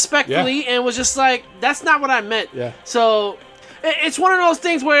very respectfully and was just like, that's not what I meant. Yeah. So, it's one of those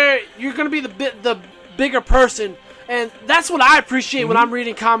things where you're going to be the bigger person. And that's what I appreciate when I'm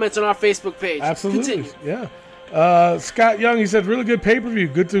reading comments on our Facebook page. Absolutely. Continue. Yeah. Scott Young, he said, really good pay-per-view.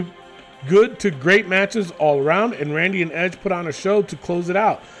 Good to great matches all around. And Randy and Edge put on a show to close it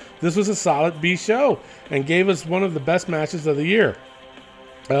out. This was a solid B show and gave us one of the best matches of the year.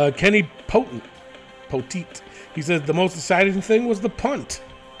 Kenny Poteet, he said, the most exciting thing was the punt.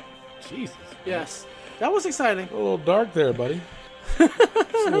 Jesus. Yes. That was exciting. A little dark there, buddy. Just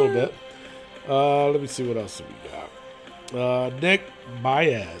a little bit. Let me see what else we got. Nick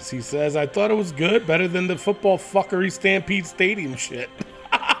Baez. He says, I thought it was good, better than the football fuckery Stampede Stadium shit.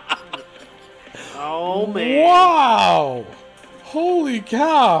 Oh, man. Wow. Holy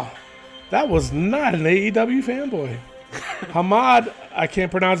cow. That was not an AEW fanboy. Hamad, I can't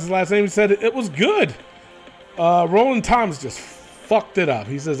pronounce his last name, he said it was good. Roland Thomas just fucked it up.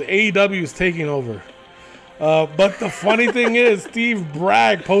 He says AEW is taking over. But the funny thing is, Steve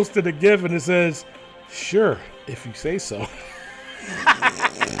Bragg posted a GIF and it says, sure, if you say so.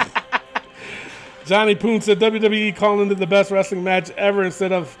 Johnny Poon said WWE calling it the best wrestling match ever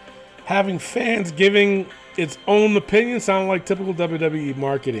instead of having fans giving its own opinion sound like typical WWE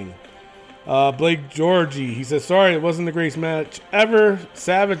marketing. Blake Georgie, he says, sorry, it wasn't the greatest match ever.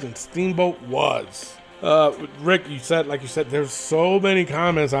 Savage and Steamboat was. Rick, like you said, there's so many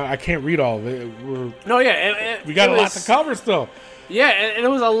comments. I can't read all of it. We got a lot to cover still. Yeah, and it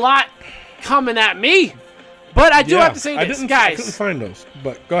was a lot coming at me. But I do have to say this, guys. I couldn't find those,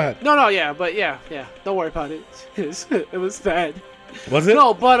 but go ahead. No, don't worry about it. It was bad. Was it?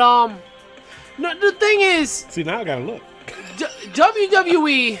 No, but no. The thing is, see, now I gotta look.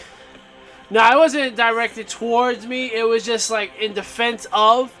 WWE. No, it wasn't directed towards me. It was just like in defense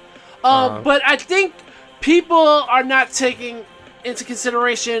of. But I think people are not taking into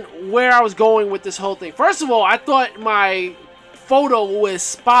consideration where I was going with this whole thing. First of all, I thought my photo was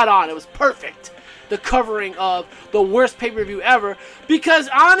spot on. It was perfect. The covering of the worst pay-per-view ever. Because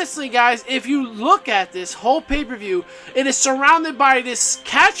honestly, guys, if you look at this whole pay-per-view, it is surrounded by this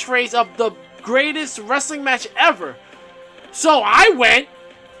catchphrase of the greatest wrestling match ever. So I went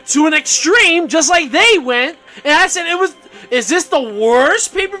to an extreme, just like they went, and I said, is this the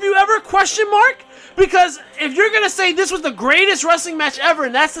worst pay-per-view ever? Question mark? Because if you're going to say this was the greatest wrestling match ever,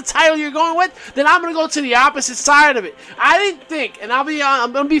 and that's the title you're going with, then I'm going to go to the opposite side of it. I didn't think, and I'm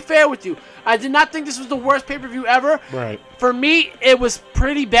going to be fair with you, I did not think this was the worst pay-per-view ever. Right. For me, it was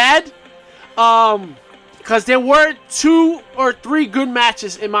pretty bad. Because there were 2 or 3 good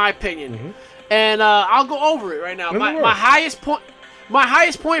matches, in my opinion. Mm-hmm. And I'll go over it right now. My highest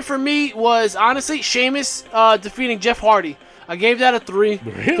point for me was, honestly, Sheamus defeating Jeff Hardy. I gave that a 3.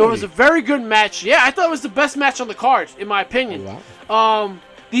 Really? So it was a very good match. Yeah, I thought it was the best match on the card, in my opinion. Oh, wow.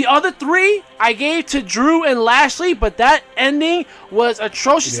 The other 3 I gave to Drew and Lashley, but that ending was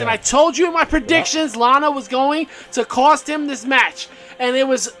atrocious. Yeah. And I told you in my predictions, Lana was going to cost him this match. And it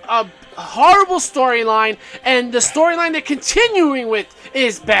was a horrible storyline, and the storyline they're continuing with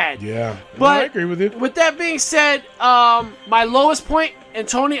is bad. Yeah, but I agree with you. With that being said, my lowest point, and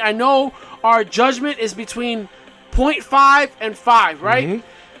Tony, I know our judgment is between 0.5 and 5, right? Mm-hmm.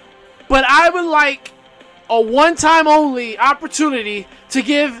 But I would like a one-time only opportunity to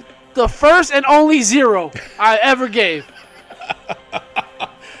give the first and only 0 I ever gave.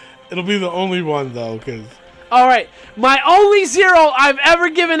 It'll be the only one, though, because... All right, my only 0 I've ever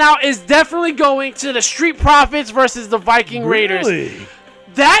given out is definitely going to the Street Profits versus the Viking Raiders. Really?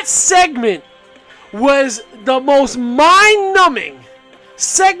 That segment was the most mind-numbing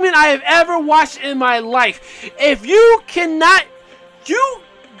segment I have ever watched in my life. If you cannot...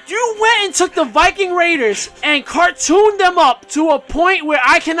 You went and took the Viking Raiders and cartooned them up to a point where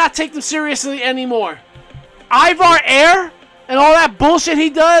I cannot take them seriously anymore. Ivar Air and all that bullshit he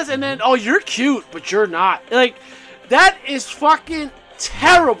does, and then, oh, you're cute, but you're not. Like, that is fucking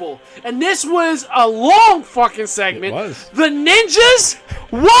terrible. And this was a long fucking segment. It was. The ninjas?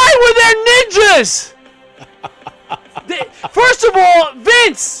 Why were there ninjas? First of all,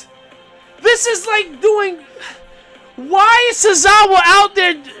 Vince, this is like doing... Why is Tozawa out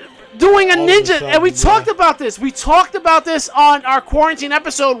there doing a ninja? And we talked about this. We talked about this on our quarantine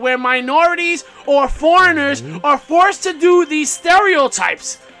episode where minorities or foreigners are forced to do these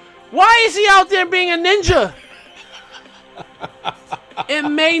stereotypes. Why is he out there being a ninja? It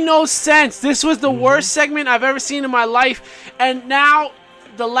made no sense. This was the worst segment I've ever seen in my life. And now,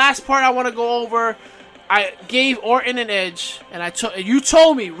 the last part I want to go over... I gave Orton an edge, and you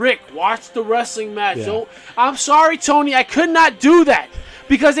told me, Rick, watch the wrestling match. Yeah. So, I'm sorry, Tony, I could not do that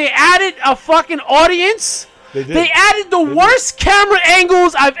because they added a fucking audience. They added the worst camera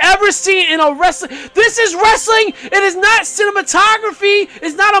angles I've ever seen in a wrestling. This is wrestling. It is not cinematography.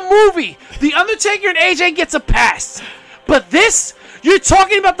 It's not a movie. The Undertaker and AJ gets a pass, but this. You're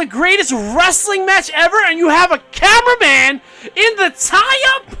talking about the greatest wrestling match ever, and you have a cameraman in the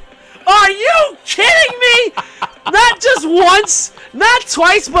tie-up? Are you kidding me? Not just once, not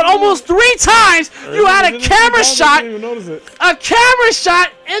twice, but almost 3 times you had a camera shot. A camera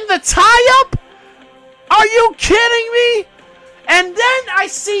shot in the tie-up? Are you kidding me? And then I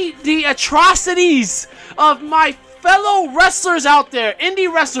see the atrocities of my fellow wrestlers out there,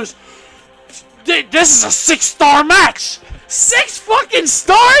 indie wrestlers. This is a 6-star match. 6 fucking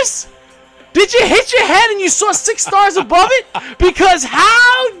stars? Did you hit your head and you saw 6 stars above it? Because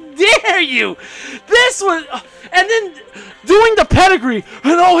how dare you? This was, and then doing the pedigree,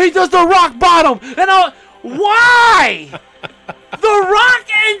 and he does the rock bottom, and why? The Rock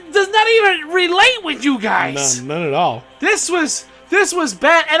does not even relate with you guys. None at all. This was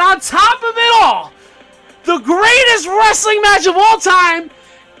bad, and on top of it all, the greatest wrestling match of all time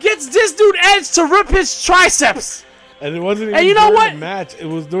gets this dude Edge to rip his triceps. And it wasn't even during the match. It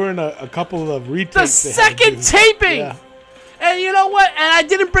was during a couple of retakes. The second taping. Yeah. And you know what? And I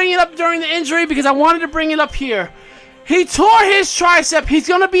didn't bring it up during the injury because I wanted to bring it up here. He tore his tricep. He's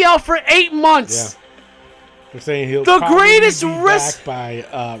going to be out for 8 months. Yeah. They're saying he'll the greatest be back by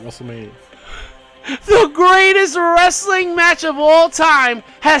WrestleMania. The greatest wrestling match of all time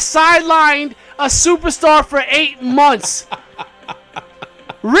has sidelined a superstar for 8 months.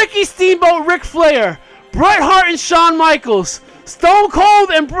 Ricky Steamboat, Ric Flair, Bret Hart and Shawn Michaels, Stone Cold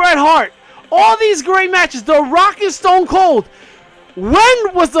and Bret Hart. All these great matches. The Rock and Stone Cold.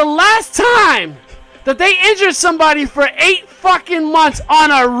 When was the last time that they injured somebody for 8 fucking months on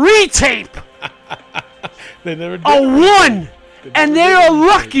a retape? They never did. A 1. And they are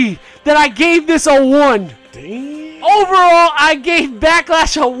lucky that I gave this a 1. Damn. Overall, I gave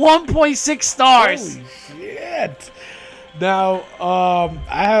Backlash a 1.6 stars. Holy shit. Now,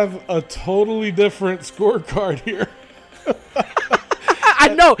 I have a totally different scorecard here. I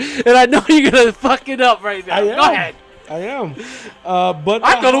know, and I know you're going to fuck it up right now. Go ahead. I am. But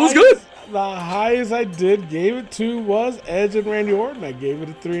I thought it was good. The highest I gave it to was Edge and Randy Orton. I gave it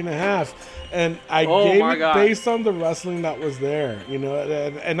a 3.5. And I gave it based on the wrestling that was there,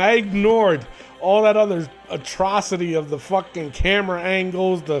 and I ignored all that other atrocity of the fucking camera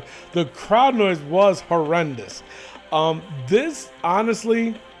angles. The crowd noise was horrendous. This,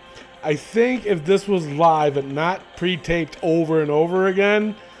 honestly, I think if this was live and not pre-taped over and over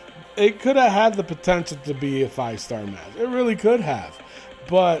again, it could have had the potential to be a 5-star match. It really could have.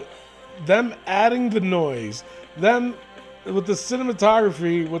 But them adding the noise, them with the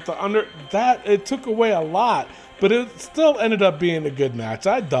cinematography, with the it took away a lot, but it still ended up being a good match.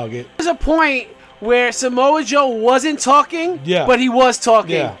 I dug it. There's a point where Samoa Joe wasn't talking, but he was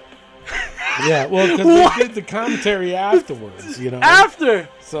talking. Yeah. Yeah, well, because they did the commentary afterwards, After.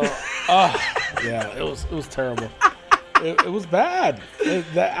 So, yeah, it was terrible. It was bad.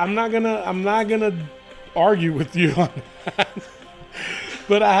 I'm not gonna argue with you on that.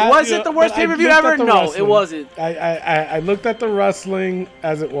 But was it the worst pay-per-view ever? No, it wasn't. I looked at the wrestling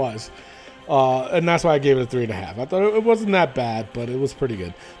as it was, and that's why I gave it a 3.5. I thought it wasn't that bad, but it was pretty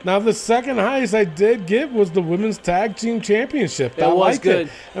good. Now, the second highest I did give was the Women's Tag Team Championship. It was good.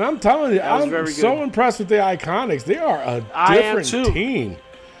 And I'm telling you, I'm so impressed with the Iconics. They are a different team.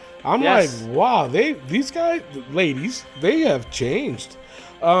 I'm like, wow, these guys, ladies, they have changed.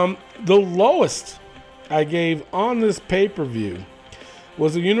 The lowest I gave on this pay-per-view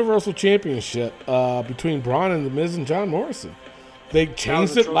was a Universal Championship between Braun and The Miz and John Morrison. They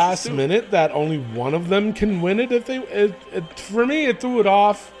changed it last minute that only one of them can win it. For me, it threw it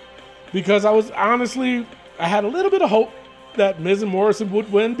off because I had a little bit of hope that Miz and Morrison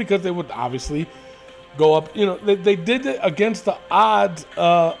would win because they would obviously go up. They did it against the odds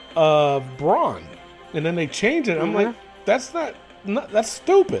of Braun, and then they changed it. I'm like, that's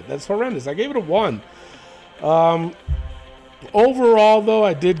stupid. That's horrendous. I gave it a 1. Overall, though,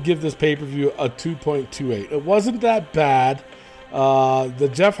 I did give this pay-per-view a 2.28. It wasn't that bad. The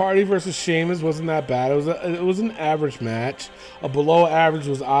Jeff Hardy versus Sheamus wasn't that bad. It was an average match. A below average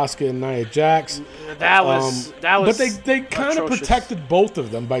was Asuka and Nia Jax. That was. But they kind of protected both of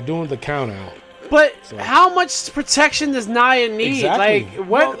them by doing the count out. But how much protection does Nia need? Exactly.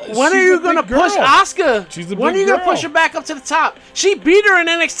 When are you going to push Asuka? When are you going to push her back up to the top? She beat her in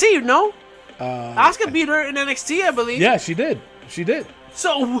NXT, no? Asuka beat her in NXT, I believe. Yeah, she did.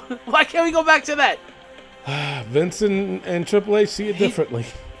 So why can't we go back to that? Vince and Triple H see it differently,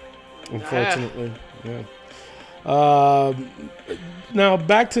 unfortunately. Yeah. Now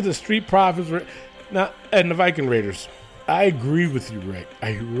back to the Street Profits and the Viking Raiders. I agree with you, Rick.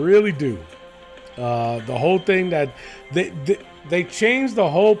 I really do. The whole thing that they changed the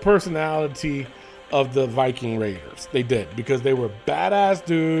whole personality of the Viking Raiders. They did because they were badass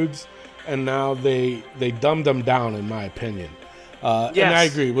dudes. And now they dumbed them down, in my opinion. And I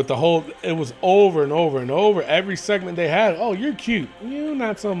agree with the whole. It was over and over and over. Every segment they had. Oh, you're cute. You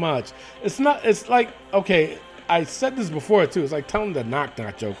not so much. It's not. It's like, okay. I said this before too. It's like telling the knock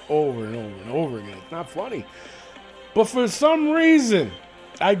joke over and over and over again. It's not funny. But for some reason,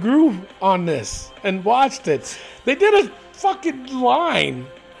 I grew on this and watched it. They did a fucking line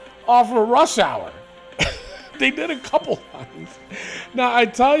off of Rush Hour. They did a couple lines. Now, I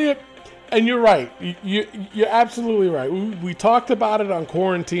tell you, and you're right. You're absolutely right. We talked about it on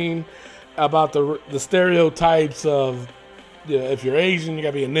Quarantine, about the stereotypes of, if you're Asian, you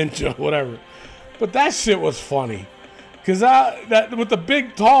gotta be a ninja, whatever. But that shit was funny. Because that with the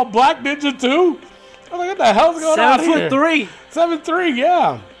big, tall black ninja, too. I was like, what the hell's going on here? 7'3". 7'3",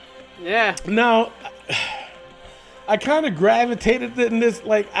 yeah. Yeah. Now, I kind of gravitated in this,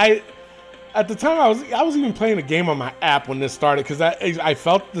 like, at the time, I was even playing a game on my app when this started because I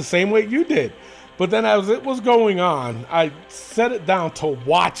felt the same way you did. But then as it was going on, I set it down to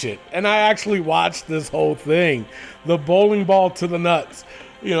watch it. And I actually watched this whole thing. The bowling ball to the nuts.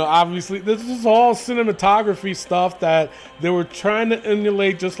 You know, obviously, this is all cinematography stuff that they were trying to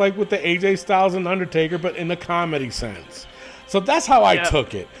emulate, just like with the AJ Styles and Undertaker, but in a comedy sense. So that's how I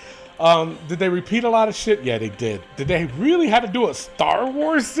took it. Did they repeat a lot of shit? Yeah, they did. Did they really have to do a Star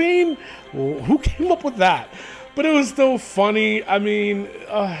Wars scene? Who came up with that? But it was still funny. I mean,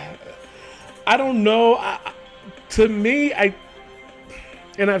 I don't know. To me,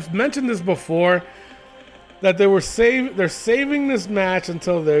 and I've mentioned this before, that they're saving this match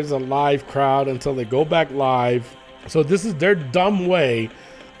until there's a live crowd, until they go back live. So this is their dumb way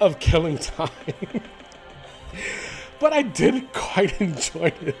of killing time. But I did quite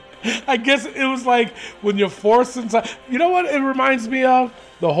enjoy it. I guess it was like when you're forced inside. You know what it reminds me of?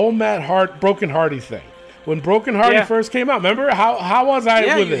 The whole Matt Hart, Broken Hardy thing. When Broken Hardy first came out, remember how was I with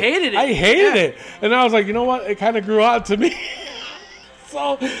it? Yeah, you hated it. I hated it. And I was like, you know what? It kind of grew out to me.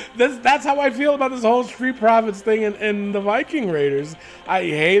 So that's how I feel about this whole Street Profits thing and the Viking Raiders. I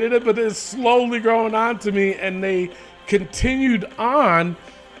hated it, but it's slowly growing on to me, and they continued on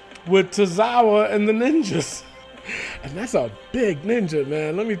with Tozawa and the ninjas. And that's a big ninja,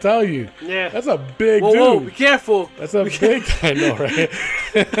 man. Let me tell you. Yeah. That's a big dude. Whoa, be careful. That's a big... I know, right?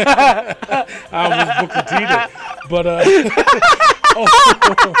 I almost Booker T'd it. But,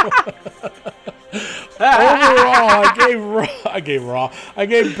 overall, I gave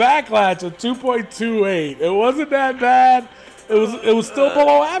Backlash a 2.28. It wasn't that bad. It was still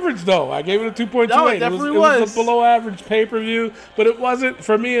below average, though. I gave it a 2.28. No, it definitely was a below average pay-per-view, but it wasn't,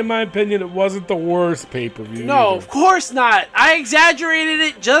 for me, in my opinion, it wasn't the worst pay-per-view. No, either. Of course not. I exaggerated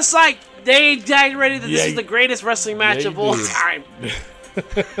it just like they exaggerated that this is the greatest wrestling match of all time.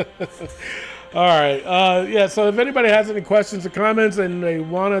 All right. So if anybody has any questions or comments and they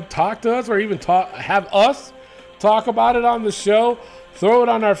want to talk to us or even have us talk about it on the show, throw it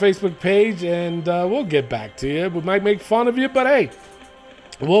on our Facebook page and we'll get back to you. We might make fun of you, but hey,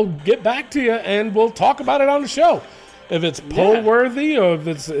 we'll get back to you and we'll talk about it on the show. If it's poll worthy or if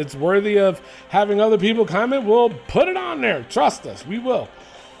it's worthy of having other people comment, we'll put it on there. Trust us, we will.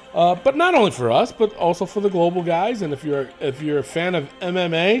 But not only for us, but also for the global guys. And if you're a fan of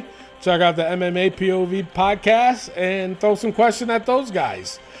MMA, check out the MMA POV podcast and throw some questions at those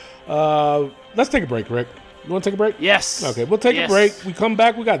guys. Let's take a break, Rick. You want to take a break? Yes. Okay, we'll take a break. We come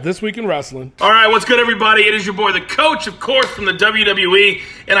back. We got This Week in Wrestling. All right, what's good, everybody? It is your boy, the Coach, of course, from the WWE.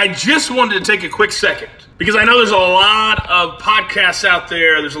 And I just wanted to take a quick second because I know there's a lot of podcasts out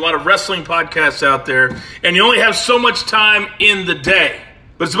there. There's a lot of wrestling podcasts out there. And you only have so much time in the day.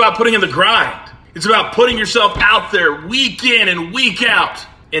 But it's about putting in the grind. It's about putting yourself out there week in and week out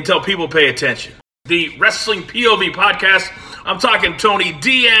until people pay attention. The Wrestling POV podcast, I'm talking Tony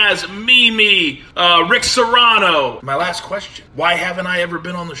Diaz, Mimi, Rick Serrano. My last question, why haven't I ever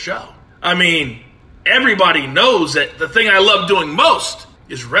been on the show? I mean, everybody knows that the thing I love doing most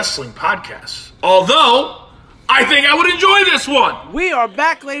is wrestling podcasts. Although, I think I would enjoy this one. We are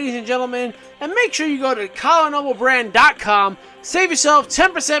back, ladies and gentlemen, and make sure you go to CollarNobleBrand.com. Save yourself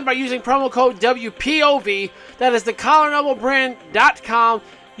 10% by using promo code WPOV. That is the CollarNobleBrand.com.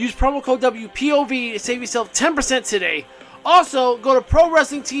 Use promo code WPOV to save yourself 10% today. Also, go to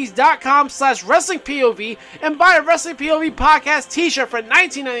ProWrestlingTees.com/WrestlingPOV and buy a Wrestling POV podcast t-shirt for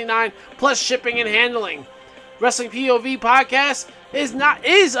 $19.99 plus shipping and handling. Wrestling POV podcast is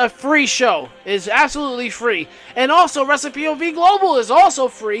a free show. It is absolutely free. And also, Wrestling POV Global is also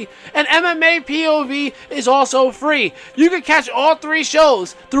free. And MMA POV is also free. You can catch all three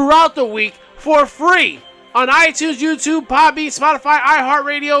shows throughout the week for free on iTunes, YouTube, Podbean, Spotify,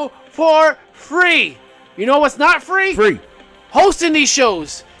 iHeartRadio for free. You know what's not free? Free. Hosting these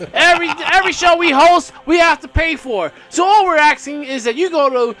shows. Every show we host, we have to pay for. So all we're asking is that you go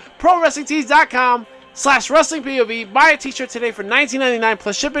to ProWrestlingTees.com/WrestlingPOV, buy a t-shirt today for $19.99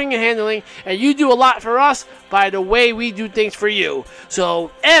 plus shipping and handling, and you do a lot for us by the way we do things for you.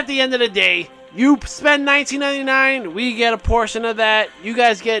 So at the end of the day, You spend $19.99, we get a portion of that. You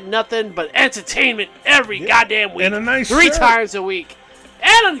guys get nothing but entertainment every goddamn week. And a nice 3 shirt. times a week.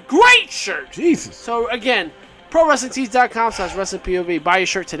 And a great shirt. Jesus. So again, ProWrestlingTees.com/WrestlingPOV. Buy your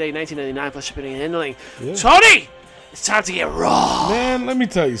shirt today, $19.99 plus shipping and handling. Yeah. Tony, it's time to get raw. Man, let me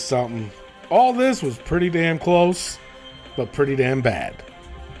tell you something. All this was pretty damn close, but pretty damn bad.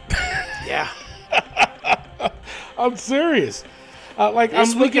 Yeah. I'm serious. I'm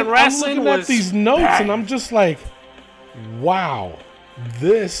looking at these notes, and I'm just like, wow,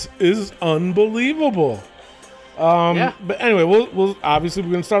 this is unbelievable. But anyway, we'll obviously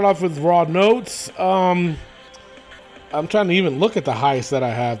we're gonna start off with raw notes. I'm trying to even look at the highest that I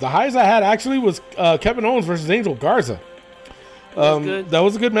have. The highest I had actually was Kevin Owens versus Angel Garza. That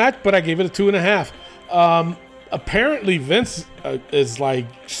was a good match, but I gave it a 2.5. Apparently Vince is like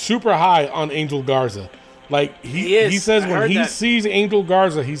super high on Angel Garza. Like he says when he sees Angel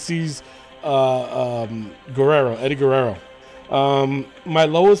Garza, he sees Eddie Guerrero. My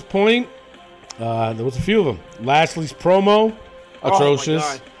lowest point, there was a few of them. Lashley's promo,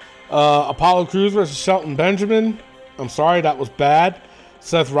 atrocious. Apollo Crews versus Shelton Benjamin. I'm sorry, that was bad.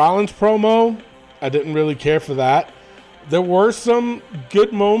 Seth Rollins promo, I didn't really care for that. There were some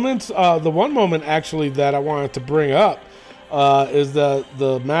good moments. The one moment actually that I wanted to bring up is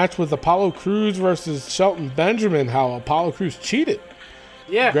the match with Apollo Crews versus Shelton Benjamin, how Apollo Crews cheated.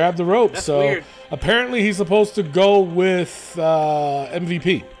 Yeah. Grabbed the rope. That's so weird. Apparently he's supposed to go with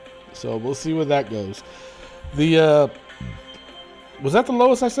MVP. So we'll see where that goes. Was that the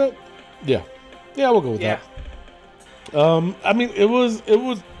lowest I said? Yeah. Yeah, we'll go with that. I mean,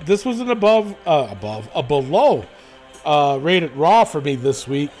 this was a below rated Raw for me this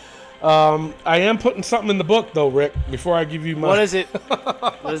week. I am putting something in the book though, Rick, before I give you my... What is it?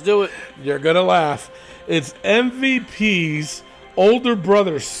 Let's do it. You're gonna laugh. It's MVP's older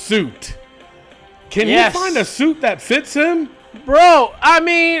brother's suit. Can you find a suit that fits him? Bro, I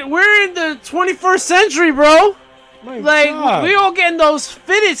mean, we're in the 21st century, bro. My God. We all getting those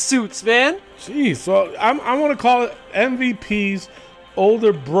fitted suits, man. Jeez, so I want to call it MVP's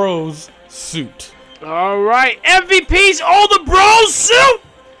older bro's suit. All right, MVP's older bro's suit.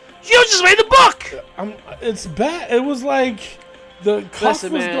 You just made the book. It's bad. It was like the cuff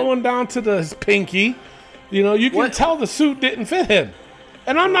was going down to his pinky. You know, you can tell the suit didn't fit him.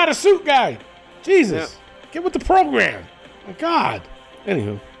 And I'm not a suit guy. Jesus, get with the program. My God.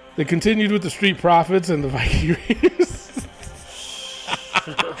 Anywho, they continued with the Street Profits and the Viking Raiders.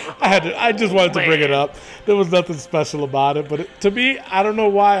 I just wanted to bring it up. There was nothing special about it, but to me, I don't know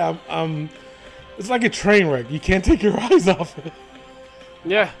why it's like a train wreck. You can't take your eyes off it.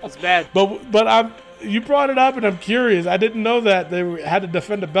 Yeah, that's bad. But you brought it up, and I'm curious. I didn't know that they had to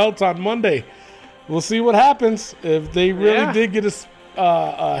defend the belts on Monday. We'll see what happens if they really did get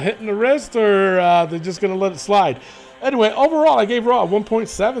a hit in the wrist, or they're just gonna let it slide. Anyway, overall, I gave Raw a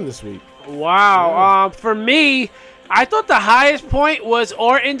 1.7 this week. Wow. For me, I thought the highest point was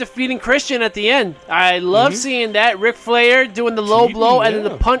Orton defeating Christian at the end. I love seeing that. Ric Flair doing the low blow and then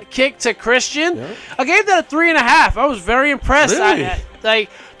the punt kick to Christian. Yeah. I gave that a 3.5. I was very impressed. Really?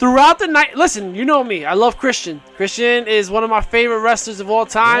 Throughout the night. Listen, you know me. I love Christian. Christian is one of my favorite wrestlers of all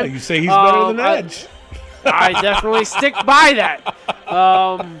time. Yeah, you say he's better than Edge. I definitely stick by that.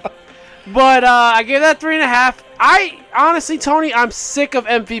 But I gave that 3.5. I honestly, Tony, I'm sick of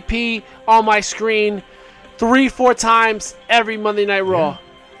MVP on my screen 3-4 times every Monday Night Raw.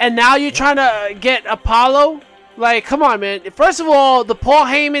 And now you're trying to get Apollo? Like, come on, man. First of all, the Paul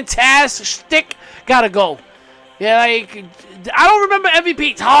Heyman Taz shtick gotta go. Yeah, like, I don't remember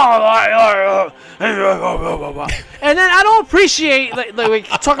MVP. And then I don't appreciate, like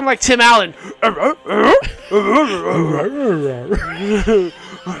talking like Tim Allen.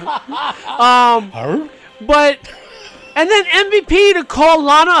 But, and then MVP to call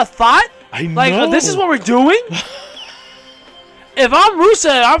Lana a thought? I know. Like, this is what we're doing? If I'm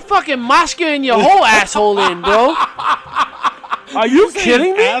Rusev, I'm fucking Moshka your whole asshole in, bro. Are you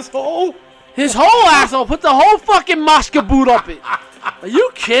kidding me? Asshole? His whole asshole. Put the whole fucking Moshka boot up it. Are you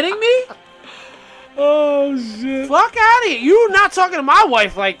kidding me? Oh, shit. Fuck out of here. You're not talking to my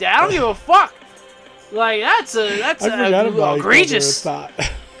wife like that. I don't give a fuck. Like, that's egregious.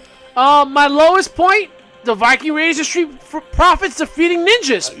 My lowest point, the Viking Raiders and Street Profits defeating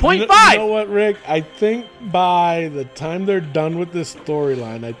Ninjas. 0.5. You know what, Rick? I think by the time they're done with this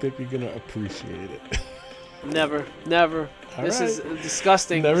storyline, I think you're going to appreciate it. Never. This is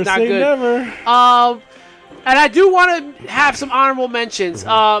disgusting. Never it's not say good. never. And I do want to have some honorable mentions. The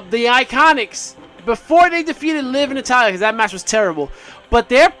Iconics, before they defeated Liv and Natalya, because that match was terrible, but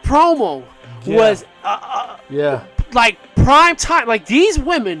their promo was like prime time. Like, these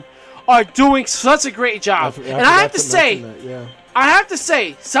women are doing such a great job. And I have to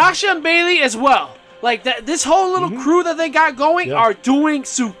say, Sasha and Bayley as well. Like that, this whole little crew that they got going are doing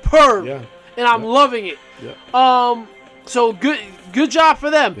superb, and I'm loving it. Yeah. So good job for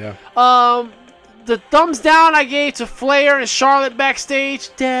them. Yeah. The thumbs down I gave to Flair and Charlotte backstage.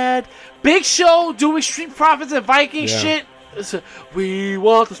 Dad, Big Show doing Street Profits and Viking shit. We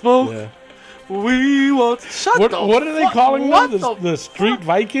want the smoke. Yeah. We want. What are they calling them? The Street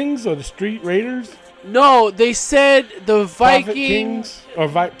Vikings or the Street Raiders? No, they said the Vikings or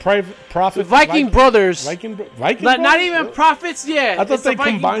Profit Viking Brothers. Viking not even Profits. Yeah, I thought they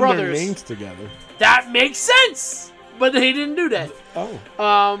combined their names together. That makes sense, but they didn't do that.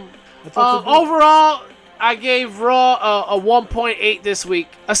 Oh. Overall, I gave Raw a 1.8 this week.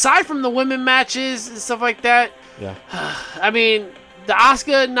 Aside from the women matches and stuff like that. Yeah. I mean, the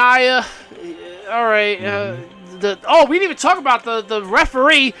Asuka and Nia. All right. We didn't even talk about the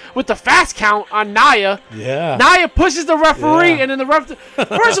referee with the fast count on Nia. Yeah. Nia pushes the referee, and then the ref.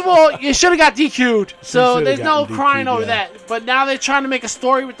 First of all, you should have got DQ'd. So there's no crying over that. But now they're trying to make a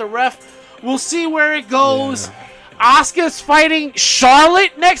story with the ref. We'll see where it goes. Yeah. Asuka's fighting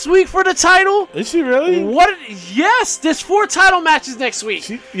Charlotte next week for the title. Is she really? Yes, there's 4 title matches next week.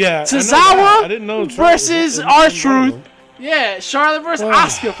 Tozawa I didn't know versus R-Truth. Yeah, Charlotte versus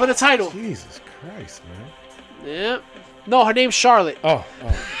Asuka for the title. Jesus Christ, man. Yeah. No, her name's Charlotte. Oh.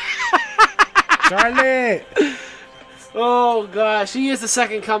 Charlotte. Oh God, she is the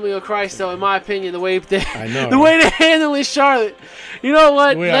second coming of Christ, though, in my opinion. The way they're handling Charlotte. You know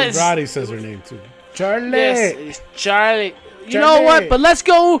what? Andrade says her name too. Charlotte. Yes, it's Charlotte. You know what? But let's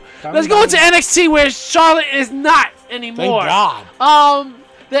go into NXT where Charlotte is not anymore. Thank God.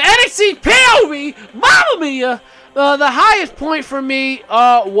 The NXT POV, Mamma Mia. The highest point for me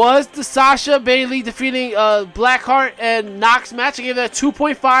was the Sasha Bayley defeating Blackheart and Knox match. I gave that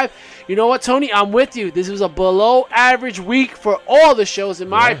 2.5. You know what, Tony? I'm with you. This was a below average week for all the shows, in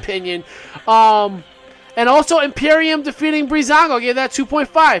my opinion. And also Imperium defeating Breezango. I gave that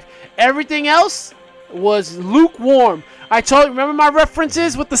 2.5. Everything else was lukewarm. Remember my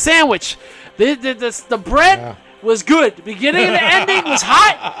references with the sandwich. The bread was good. The beginning and the ending was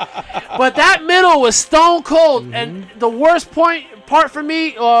hot, but that middle was stone cold. Mm-hmm. And the worst part for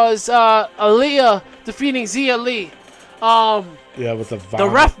me was Aaliyah defeating Zia Lee. With the vomit. The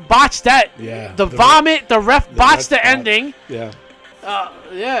ref botched that. Yeah. The ref botched the ending. Yeah.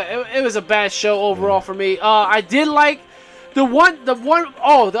 It was a bad show overall for me. I did like the other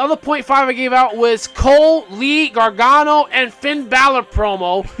 0.5 I gave out was Cole, Lee, Gargano, and Finn Balor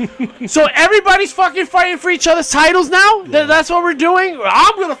promo. So everybody's fucking fighting for each other's titles now? Yeah. That's what we're doing?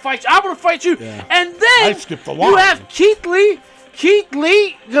 I'm going to fight you. I'm going to fight you. Yeah. And then you have Keith Lee. Keith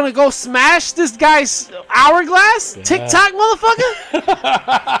Lee gonna go smash this guy's hourglass? Yeah. TikTok, motherfucker!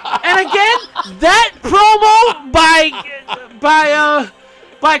 And again, that promo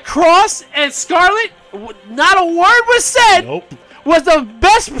by Cross and Scarlett, not a word was said. Nope. Was the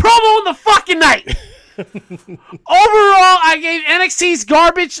best promo in the fucking night. Overall, I gave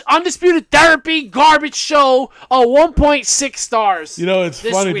NXT's Undisputed Therapy garbage show a 1.6 stars. You know, it's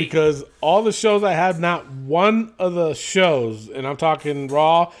funny because all the shows I have, not one of the shows, and I'm talking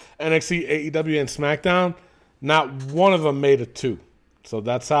Raw, NXT, AEW, and SmackDown, not one of them made a 2. So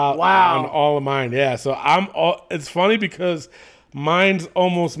that's how on all of mine. Yeah, so it's funny because mine's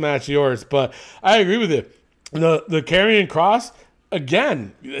almost match yours, but I agree with you. The Karrion Kross,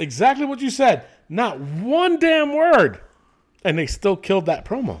 again, exactly what you said. Not one damn word. And they still killed that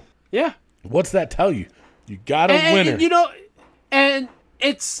promo. Yeah. What's that tell you? You got a winner. And, you know, and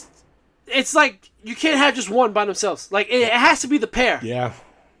it's like you can't have just one by themselves. Like, it has to be the pair. Yeah.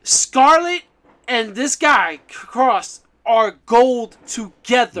 Scarlett and this guy, Cross, are gold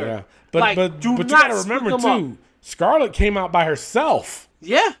together. Yeah. But you got to remember, too, Scarlett came out by herself.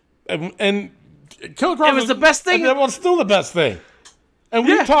 Yeah. And Killer Kross was the best thing. That was still the best thing. And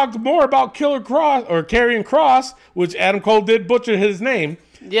we talked more about Karrion Kross, which Adam Cole did butcher his name,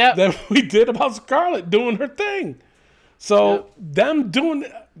 than we did about Scarlett doing her thing. So them doing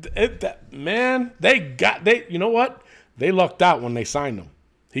it, man, you know what? They lucked out when they signed him.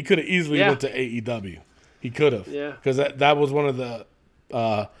 He could have easily went to AEW. He could have. Yeah. Because that was one of the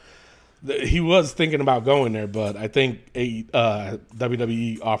he was thinking about going there, but I think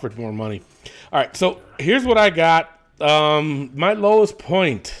WWE offered more money. All right, so here's what I got. My lowest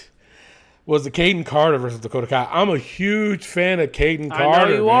point was the Caden Carter versus Dakota Kai. I'm a huge fan of Caden Carter. I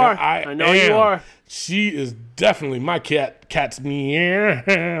know you are. I know you are. She is definitely my cat's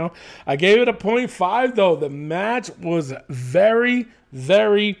meow. I gave it a 0.5 though. The match was very,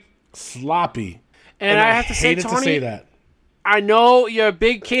 very sloppy. And I have to say, Tony, to say that. I know you're a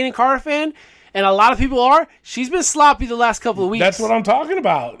big Kaden Carter fan, and a lot of people are. She's been sloppy the last couple of weeks. That's what I'm talking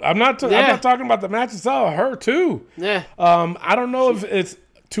about. I'm not talking about the match itself. Her too. Yeah. I don't know if it's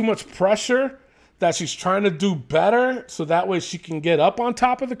too much pressure that she's trying to do better so that way she can get up on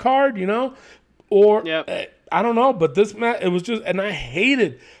top of the card, or I don't know. But this match, it was just, and I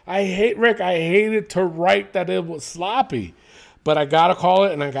hated to write that it was sloppy, but I gotta call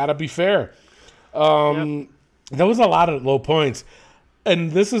it and I gotta be fair. There was a lot of low points,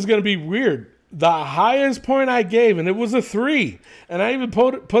 and this is gonna be weird. The highest point I gave, and it was a 3, and I even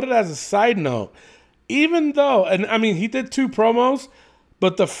put it as a side note. Even though, and I mean, he did 2 promos,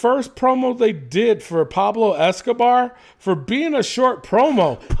 but the first promo they did for Pablo Escobar, for being a short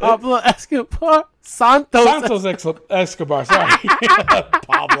promo. Pablo Escobar? Santos Escobar, sorry.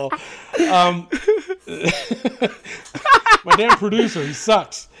 Pablo. My damn producer, he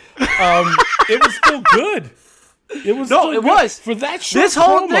sucks. It was still good. It was for that short this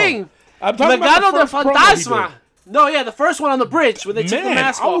whole promo. Thing. I'm talking about the Fantasma. No, yeah, the first one on the bridge where they took the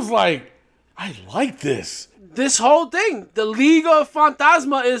mask off. I was like, I like this. This whole thing, the Liga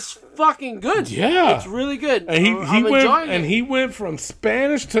Fantasma is fucking good. Yeah, it's really good. And he went from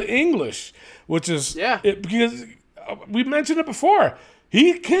Spanish to English, which is because we mentioned it before.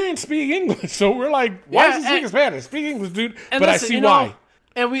 He can't speak English, so we're like, why is he speaking Spanish? Speak English, dude. But I see why.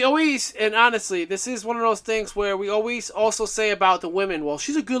 And we always, and honestly, this is one of those things where we always also say about the women, well,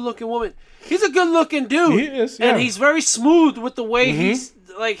 she's a good-looking woman. He's a good-looking dude. He is, and he's very smooth with the way he's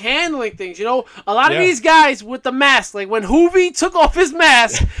like handling things. A lot of these guys with the mask, like when Hoovy took off his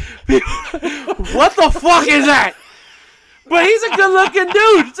mask, what the fuck is that? But he's a good-looking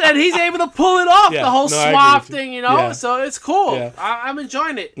dude, and he's able to pull it off, the whole suave thing, So it's cool. Yeah. I'm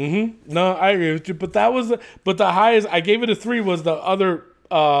enjoying it. No, I agree with you. But the highest I gave it a 3 was the other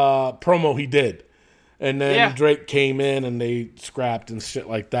promo he did, and then Drake came in and they scrapped and shit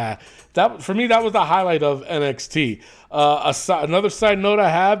like that. That for me, that was the highlight of NXT. Another side note I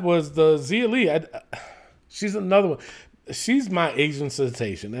had was the Xia Li. She's another one. She's my Asian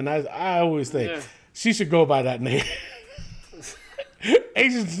sensation, and I always think she should go by that name.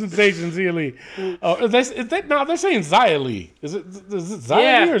 Asian sensation Xia Li. Oh, they're saying Xia Li. Is it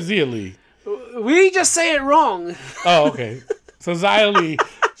Xia Li or Xia Li? We just say it wrong. Oh, okay. So Xia Li,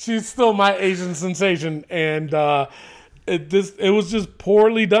 she's still my Asian sensation, and it was just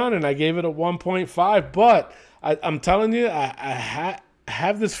poorly done, and I gave it a 1.5. But I'm telling you, I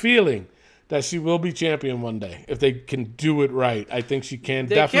have this feeling that she will be champion one day if they can do it right. I think she can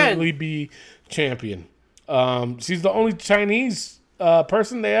definitely be champion. She's the only Chinese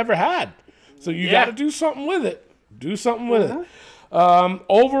person they ever had, so you got to do something with it. Do something with it.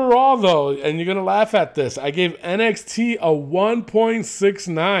 Overall, though, and you're gonna laugh at this, I gave NXT a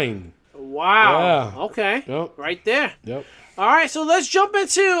 1.69. Wow. Yeah. Okay. Yep. Right there. Yep. All right, so let's jump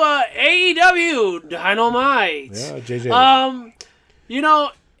into AEW Dynamite. Yeah, JJ.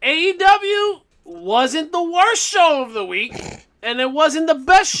 AEW wasn't the worst show of the week, and it wasn't the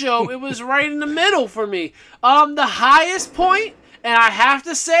best show. It was right in the middle for me. The highest point, and I have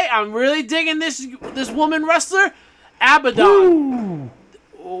to say, I'm really digging this woman wrestler, Abaddon.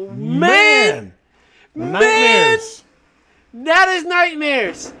 Man, nightmares. That is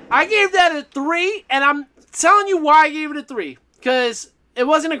nightmares. I gave that a 3, and I'm telling you why I gave it a 3. Because it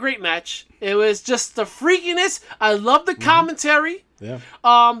wasn't a great match. It was just the freakiness. I love the commentary. Yeah.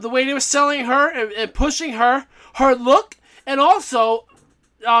 The way they were selling her and pushing her look, and also,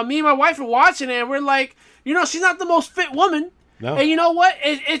 me and my wife were watching it, and we're like, she's not the most fit woman. No. And you know what?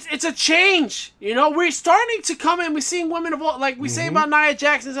 It's a change. We're starting to come in. We're seeing women of all, like we say about Nia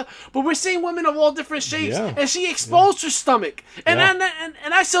Jax and stuff, but we're seeing women of all different shapes. Yeah. And she exposed her stomach, and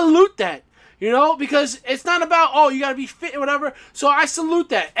I salute that. Because it's not about you gotta be fit or whatever. So I salute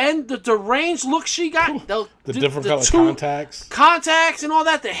that, and the range look she got, the different color contacts and all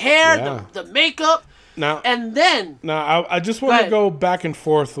that, the hair, the makeup. Now I just want to go back and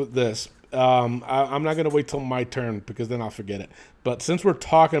forth with this. I'm not going to wait till my turn because then I'll forget it. But since we're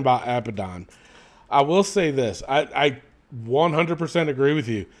talking about Abaddon, I will say this. I 100% agree with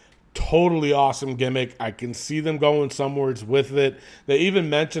you. Totally awesome gimmick. I can see them going somewheres with it. They even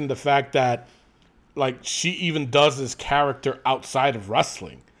mentioned the fact that she even does this character outside of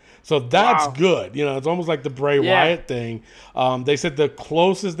wrestling. So that's good. It's almost like the Bray Wyatt thing. They said the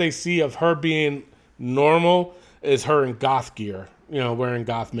closest they see of her being normal is her in goth gear. Wearing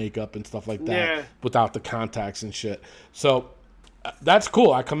goth makeup and stuff like that without the contacts and shit. So that's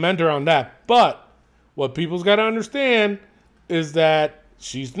cool. I commend her on that. But what people's got to understand is that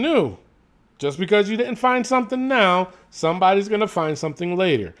she's new. Just because you didn't find something now, somebody's going to find something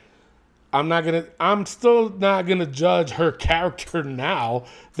later. I'm still not gonna judge her character now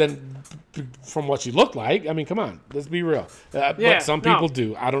from what she looked like. I mean, come on, let's be real. But some people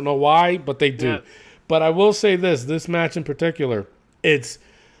do. I don't know why, but they do. Yeah. But I will say this match in particular, it's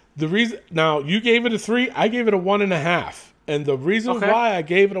the reason. Now you gave it a 3, I gave it a 1.5, and the reason why I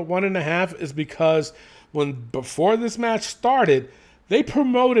gave it a 1.5 is because before this match started, they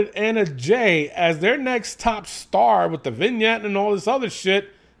promoted Anna Jay as their next top star with the vignette and all this other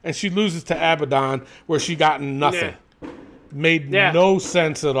shit. And she loses to Abaddon, where she got nothing. Yeah. Made no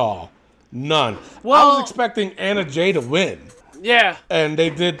sense at all. None. Well, I was expecting Anna Jay to win. Yeah. And they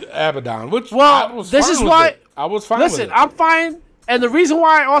did Abaddon, which I was fine with it. I was fine with it. Listen, I'm fine. And the reason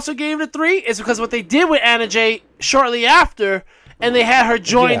why I also gave it a 3 is because what they did with Anna Jay shortly after, and they had her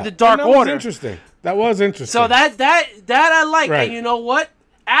join the Dark Order. That was interesting. So that I like. Right. And you know what?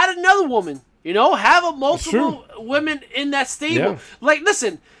 Add another woman. Have a multiple women in that stable. Yeah. Like,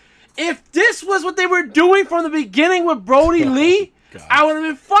 listen, if this was what they were doing from the beginning with Brody Lee, I would have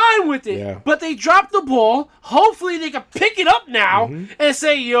been fine with it. Yeah. But they dropped the ball. Hopefully they can pick it up now and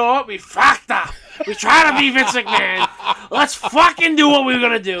say, yo, we fucked up. We try to be Vince McMahon. Let's fucking do what we were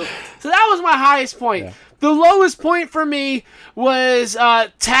going to do. So that was my highest point. Yeah. The lowest point for me was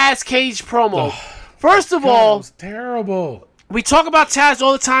Taz Cage promo. First of all, it was terrible. We talk about Taz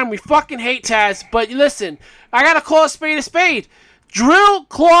all the time. We fucking hate Taz. But listen, I got to call a spade a spade. Drill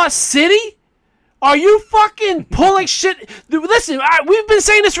Claw City? Are you fucking pulling shit? Listen, we've been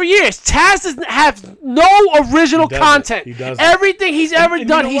saying this for years. Taz doesn't have no original content. He doesn't. Everything he's ever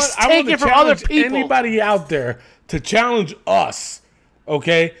done, he's taken from other people. Anybody out there to challenge us,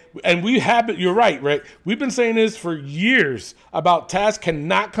 okay? And we have it. You're right, Rick. We've been saying this for years about Taz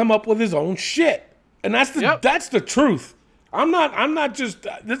cannot come up with his own shit, and that's the truth. I'm not just.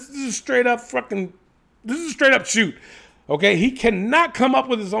 This is a straight up fucking. This is a straight up shoot. Okay, he cannot come up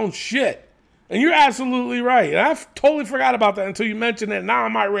with his own shit. And you're absolutely right. And I totally forgot about that until you mentioned it. Now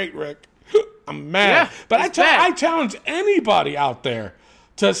I'm irate, Rick. I'm mad. Yeah, but I challenge anybody out there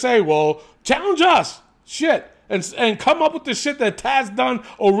to say, well, challenge us. Shit. And come up with the shit that Taz done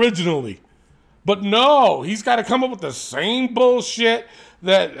originally. But no, he's got to come up with the same bullshit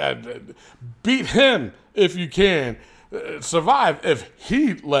that beat him if you can. Survive if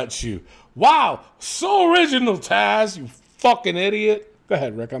he lets you. Wow. So original, Taz, you fucking idiot. Go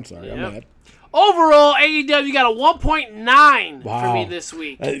ahead, Rick. I'm sorry. I'm mad. Overall, AEW got a 1.9 for me this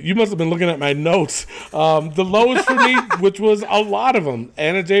week. You must have been looking at my notes. The lowest for me, which was a lot of them,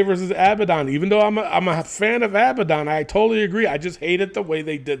 Anna Jay versus Abaddon. Even though I'm a fan of Abaddon, I totally agree. I just hated the way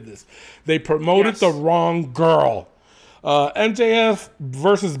they did this. They promoted the wrong girl. MJF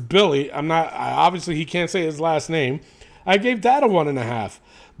versus Billy. Obviously, he can't say his last name. I gave that a 1.5.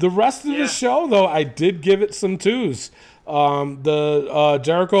 The rest of the show, though, I did give it some 2s. The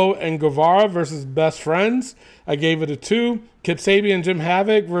Jericho and Guevara versus Best Friends, I gave it a 2. Kip Sabian and Jim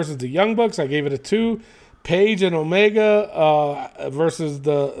Havoc versus the Young Bucks, I gave it a 2. Paige and Omega versus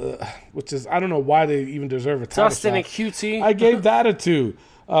the, which is, I don't know why they even deserve a title Dustin and QT. I gave that a 2.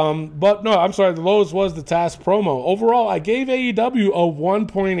 But no, I'm sorry, the lowest was the Taz promo. Overall, I gave AEW a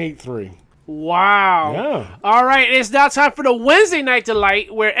 1.83. Wow. Yeah. All right, it's now time for the Wednesday Night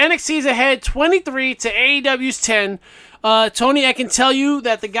Delight, where NXT's ahead 23 to AEW's 10. Tony, I can tell you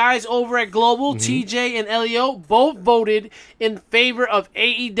that the guys over at Global, TJ and Elio, both voted in favor of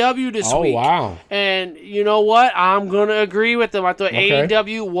AEW this week. Oh, wow. And you know what? I'm going to agree with them. I thought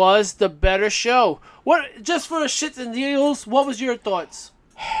AEW was the better show. Just for the shits and deals, what was your thoughts?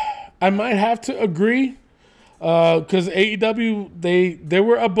 I might have to agree. Because AEW, they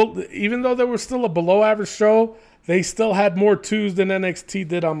were even though they were still a below average show, they still had more 2s than NXT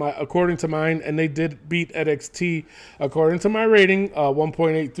did according to mine, and they did beat NXT according to my rating,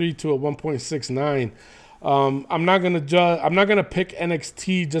 1.83 to a 1.69. I'm not gonna judge. I'm not gonna pick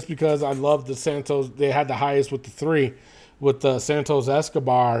NXT just because I love the Santos. They had the highest with the 3, with the Santos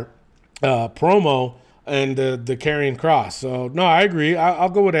Escobar promo and the Karrion Kross. So no, I agree. I'll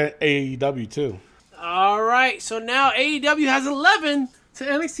go with AEW too. All right, so now AEW has 11 to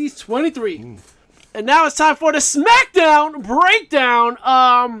NXT's 23. And now it's time for the SmackDown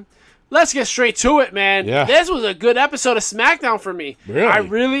breakdown. Let's get straight to it, man. Yeah. This was a good episode of SmackDown for me. Really? I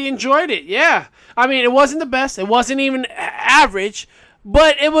really enjoyed it, yeah. I mean, it wasn't the best. It wasn't even average,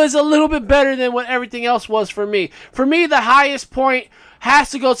 but it was a little bit better than what everything else was for me. For me, the highest point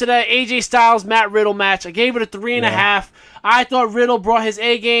has to go to that AJ Styles Matt Riddle match. I gave it a 3.5. I thought Riddle brought his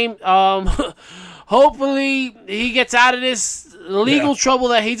A game. Hopefully, he gets out of this legal trouble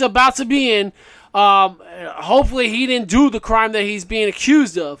that he's about to be in. Hopefully, he didn't do the crime that he's being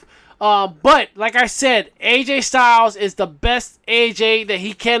accused of. But like I said, AJ Styles is the best AJ that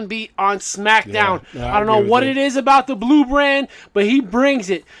he can be on SmackDown. Yeah, I don't know what it is about the blue brand, but he brings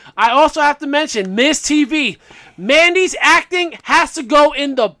it. I also have to mention Miz TV. Mandy's acting has to go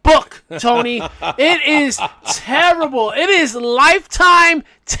in the book, Tony. It is terrible. It is Lifetime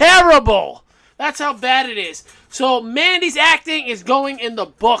terrible. That's how bad it is. So Mandy's acting is going in the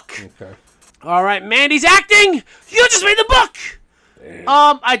book. Okay. All right, Mandy's acting. You just made the book.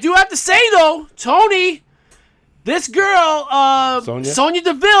 I do have to say though, Tony, this girl, Sonya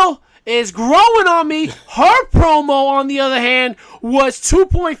Deville, is growing on me. Her promo, on the other hand, was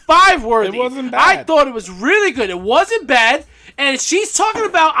 2.5 worthy. It wasn't bad. I thought it was really good. It wasn't bad. And she's talking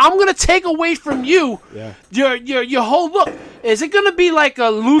about, I'm going to take away from you your whole look. Is it going to be like a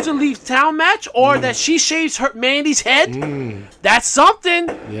loser leaves town match, or that she shaves Mandy's head? That's something.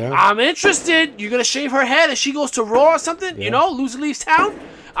 Yeah. I'm interested. You're going to shave her head and she goes to Raw or something? Yeah. You know, loser leaves town?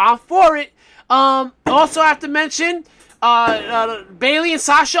 I'm for it. Also, I have to mention, Bayley and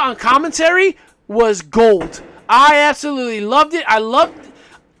Sasha on commentary was gold. I absolutely loved it.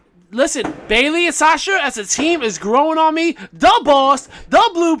 Listen, Bayley and Sasha as a team is growing on me. The boss, the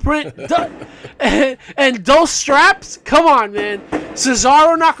blueprint, and those straps. Come on, man.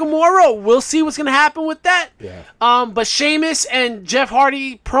 Cesaro Nakamura, we'll see what's going to happen with that. Yeah. But Sheamus and Jeff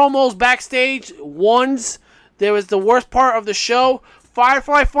Hardy promos backstage, ones. There was the worst part of the show.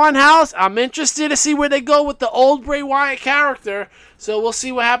 Firefly Funhouse, I'm interested to see where they go with the old Bray Wyatt character. So we'll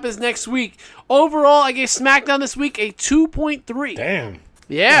see what happens next week. Overall, I gave SmackDown this week a 2.3. Damn.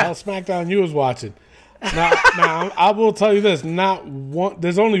 Yeah. How SmackDown you was watching. Now, I will tell you this.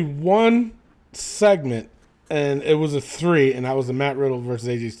 There's only one segment, and it was a 3, and that was the Matt Riddle versus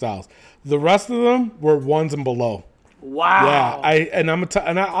AJ Styles. The rest of them were 1s and below. Wow.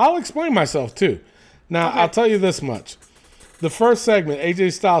 Yeah, I'll explain myself, too. Now, Okay. I'll tell you this much. The first segment,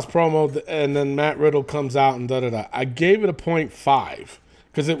 AJ Styles promo, and then Matt Riddle comes out and da-da-da. I gave it a 0.5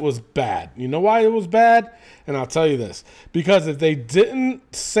 because it was bad. You know why it was bad? And I'll tell you this. Because if they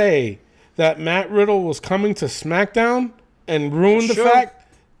didn't say that Matt Riddle was coming to SmackDown and ruin the fact,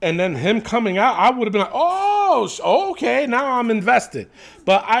 and then him coming out, I would have been like, oh, okay, now I'm invested.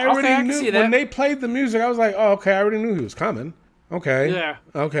 But I already knew when they played the music, I was like, oh, okay, I already knew he was coming. Okay. Yeah.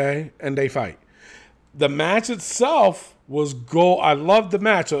 Okay. And they fight. The match itself was gold. I loved the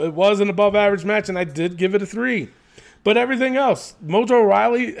match. It was an above average match, and I did give it a 3. But everything else, Mojo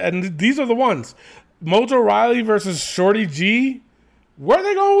Rawley, and these are the ones. Mojo Rawley versus Shorty G. Where are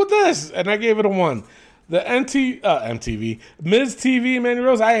they going with this? And I gave it a 1. The MTV, Miz TV, Mandy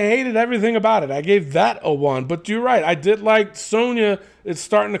Rose, I hated everything about it. I gave that a 1. But you're right. I did like Sonya. It's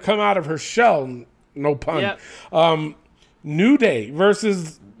starting to come out of her shell. No pun. Yep. New Day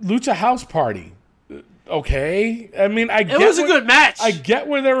versus Lucha House Party. Okay. I mean, it was a good match. I get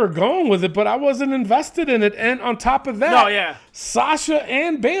where they were going with it, but I wasn't invested in it. And on top of that, Sasha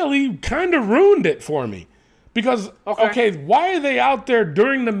and Bayley kind of ruined it for me. Because, okay, why are they out there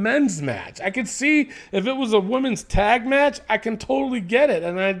during the men's match? I could see if it was a women's tag match, I can totally get it.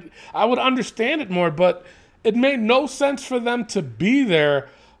 And I would understand it more, but it made no sense for them to be there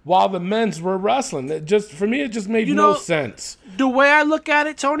while the men's were wrestling. For me, it just made no sense. The way I look at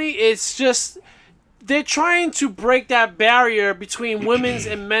it, Tony, it's just they're trying to break that barrier between women's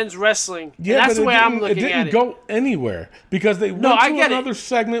and men's wrestling. Yeah, and that's the way I'm looking at it. It didn't go anywhere because they went to another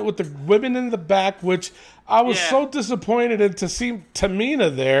segment with the women in the back, which I was so disappointed to see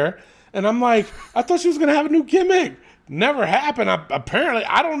Tamina there. And I'm like, I thought she was going to have a new gimmick. Never happened. Apparently,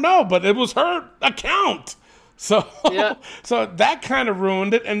 I don't know, but it was her account. So, so that kind of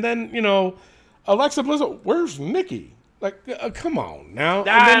ruined it. And then, Alexa Bliss, where's Nikki? Like, come on now.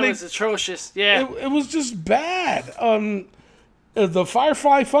 That was atrocious. Yeah. It was just bad. The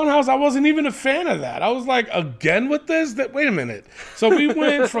Firefly Funhouse, I wasn't even a fan of that. I was like, again with this? Wait a minute. So we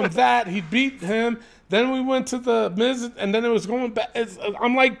went from that. He beat him. Then we went to the Miz, and then it was going back.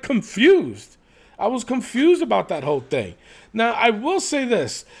 I'm like confused. I was confused about that whole thing. Now, I will say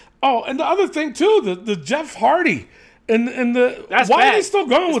this. Oh, and the other thing, too, the Jeff Hardy. Why are they still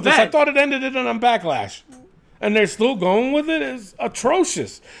going with this? I thought it ended it on Backlash. And they're still going with it? It's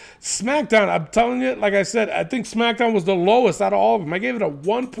atrocious. SmackDown, I'm telling you, like I said, I think SmackDown was the lowest out of all of them. I gave it a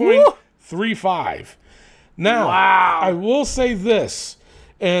 1.35. Now, I will say this,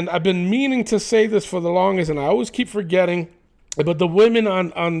 and I've been meaning to say this for the longest, and I always keep forgetting, but the women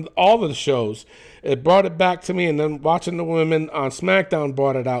on all of the shows, it brought it back to me, and then watching the women on SmackDown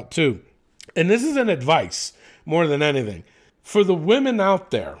brought it out too. And this is an advice more than anything. For the women out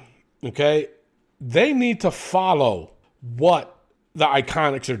there, okay, they need to follow what the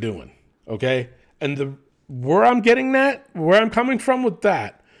Iconics are doing, okay? And where I'm coming from with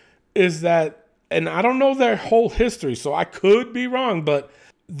that is that, and I don't know their whole history, so I could be wrong, but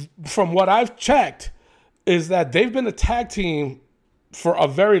from what I've checked, is that they've been a tag team for a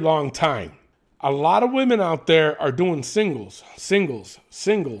very long time. A lot of women out there are doing singles.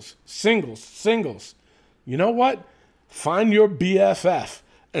 You know what? Find your BFF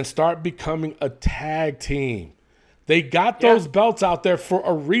and start becoming a tag team. They got those belts out there for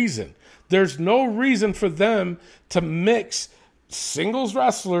a reason. There's no reason for them to mix singles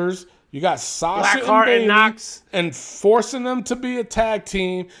wrestlers. You got Sasha and Bayley and forcing them to be a tag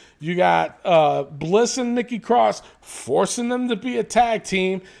team. You got Bliss and Nikki Cross forcing them to be a tag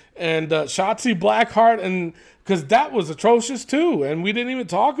team. And Shotzi Blackheart, and because that was atrocious too. And we didn't even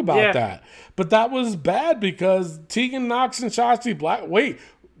talk about that. But that was bad because Tegan Nox and Shotzi Black,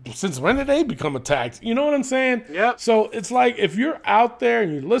 since when did they become a tag team? You know what I'm saying? Yep. So it's like if you're out there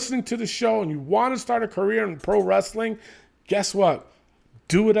and you're listening to the show and you want to start a career in pro wrestling, guess what?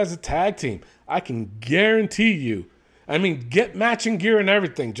 Do it as a tag team. I can guarantee you. I mean, get matching gear and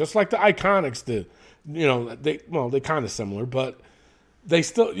everything, just like the Iconics did. You know, they kind of similar, but they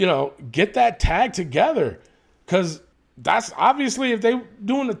still, get that tag together. Because that's obviously if they're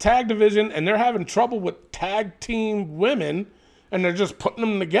doing the tag division and they're having trouble with tag team women, and they're just putting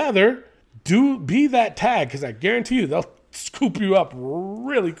them together, be that tag, because I guarantee you they'll scoop you up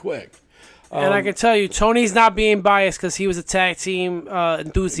really quick. And I can tell you, Tony's not being biased because he was a tag team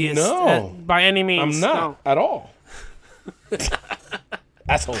enthusiast by any means. I'm not at all.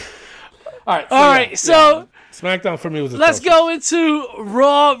 Asshole. All right. So SmackDown for me was let's go into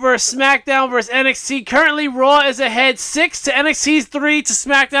Raw versus SmackDown versus NXT. Currently, Raw is ahead 6 to NXT's 3 to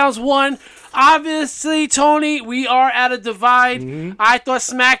SmackDown's 1. Obviously, Tony, we are at a divide. Mm-hmm. I thought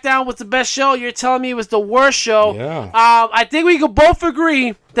SmackDown was the best show. You're telling me it was the worst show. Yeah. I think we could both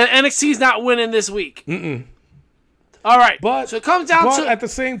agree that NXT's not winning this week. All right. So it comes down to... at the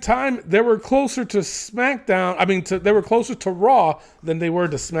same time, they were closer to SmackDown. I mean, they were closer to Raw than they were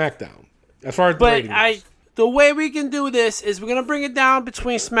to SmackDown. As far as the rating goes. The way we can do this is we're going to bring it down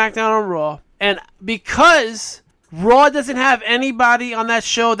between SmackDown and Raw. And because Raw doesn't have anybody on that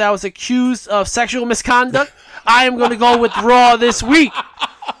show that was accused of sexual misconduct, I am going to go with Raw this week.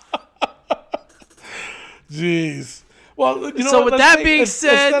 Jeez. Well, you know so what? With that being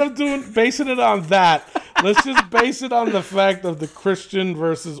said... Instead of basing it on that, let's just base it on the fact of the Christian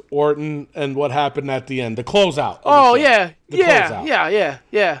versus Orton and what happened at the end. The closeout. Oh, yeah. Yeah,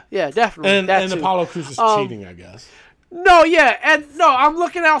 definitely. And Apollo Crews is cheating, I guess. No, I'm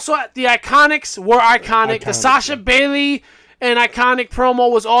looking also at the Iconics were iconic. The Sasha Bayley and Iconic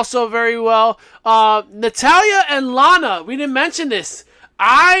promo was also very well. Natalya and Lana, we didn't mention this.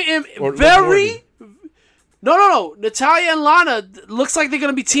 I am No. Natalya and Lana looks like they're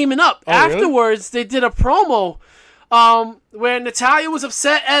going to be teaming up. Afterwards, they did a promo where Natalya was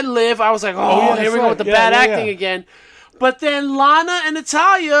upset at Liv. I was like, here we go with the bad acting again. But then Lana and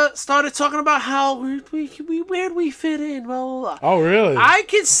Natalya started talking about how where'd we fit in, blah, blah, blah. Oh, really? I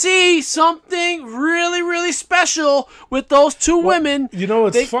could see something really, really special with those two women. You know,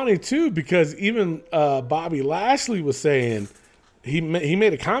 it's funny, too, because even Bobby Lashley was saying, he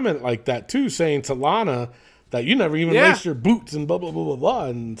made a comment like that, too, saying to Lana that you never even laced your boots and blah, blah, blah, blah, blah.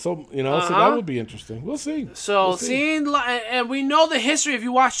 And so, so that would be interesting. We'll see. And we know the history. If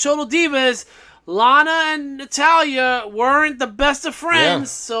you watch Total Divas, Lana and Natalya weren't the best of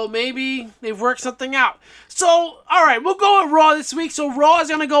friends, so maybe they've worked something out. So, all right, we'll go with Raw this week. So Raw is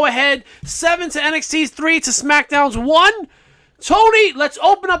going to go ahead 7 to NXT's 3 to SmackDown's 1. Tony, let's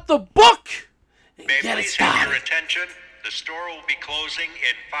open up the book and get it started. Have your attention. The store will be closing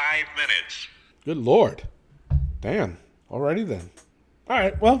in 5 minutes. Good Lord. Damn. Alrighty then. All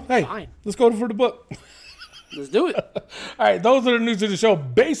right, well, hey, let's go for the book. Let's do it. All right, those are the news of the show.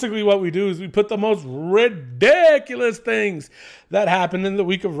 Basically, what we do is we put the most ridiculous things that happened in the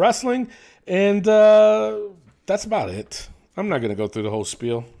week of wrestling, and that's about it. I'm not going to go through the whole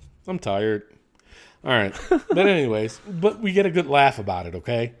spiel. I'm tired. All right. But anyways, we get a good laugh about it,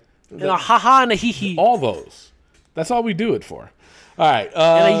 okay? And a ha-ha and a hee-hee. All those. That's all we do it for. All right.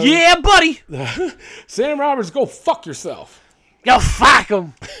 And a yeah, buddy. Sam Roberts, go fuck yourself. Yo, fuck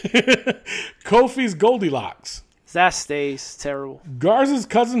him. Kofi's Goldilocks. That stays terrible. Garza's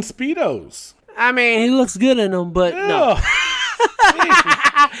cousin Speedos. I mean, he looks good in them, but no.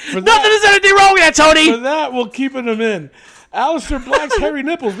 Nothing is anything wrong with that, Tony. For that, we'll keep him in. Aleister Black's hairy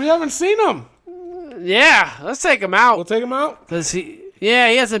nipples. We haven't seen him. Yeah, let's take him out. We'll take him out? Because he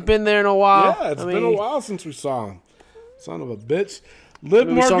hasn't been there in a while. Yeah, it's been a while since we saw him. Son of a bitch. Liv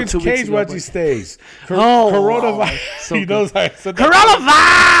Morgan's cage wedgie stays. Coronavirus. So he knows I said that.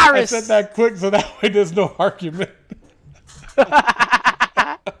 Coronavirus! I said that quick so that way there's no argument.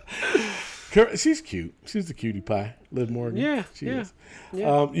 She's cute. She's a cutie pie. Liv Morgan. Yeah, she yeah, is.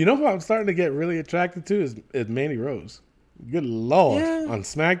 yeah. You know who I'm starting to get really attracted to is Mandy Rose. Good Lord. Yeah. On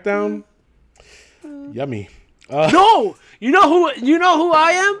SmackDown. Yummy. No, you know who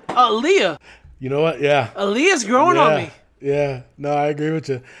I am? Aaliyah. You know what? Yeah. Aaliyah's growing on me. Yeah. No, I agree with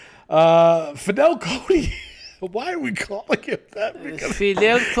you. Fidel Cody. Why are we calling him that? Because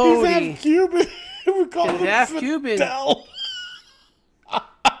Fidel he's Cody. half Cuban. We call him half Cuban. Fidel.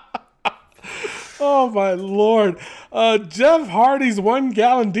 Oh my Lord. Jeff Hardy's 1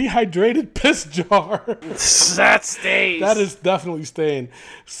 gallon dehydrated piss jar. That stays. That is definitely staying.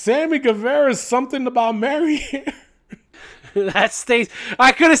 Sammy Guevara's something about Mary hair. That stays.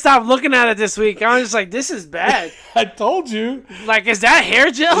 I couldn't stop looking at it this week. I was just like, this is bad. I told you. Like, is that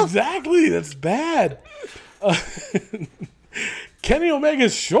hair gel? Exactly. That's bad. Kenny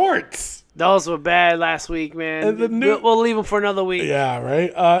Omega's shorts. Those were bad last week, man. And the new- We'll leave them for another week. Yeah,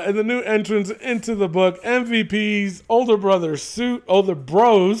 right. And the new entrance into the book, MVP's older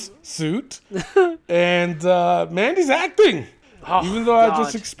bros suit, and Mandy's acting. Oh, Even though I God.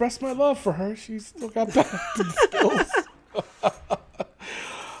 just expressed my love for her, she's still got bad acting skills.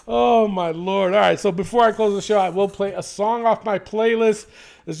 Oh my Lord! All right, so before I close the show, I will play a song off my playlist.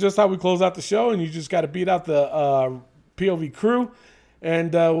 It's just how we close out the show, and you just got to beat out the POV crew.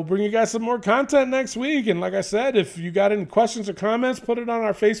 And we'll bring you guys some more content next week. And like I said, if you got any questions or comments, put it on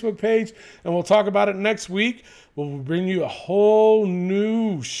our Facebook page, and we'll talk about it next week. We'll bring you a whole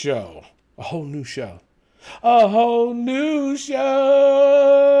new show. A whole new show. A whole new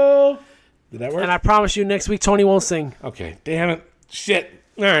show. Did that work? And I promise you, next week, Tony won't sing. Okay, damn it. Shit.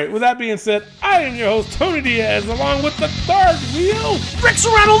 All right, with that being said, I am your host, Tony Diaz, along with the third wheel, Rick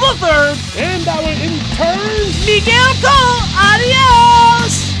Serrano the third. and our intern, Miguel Cole.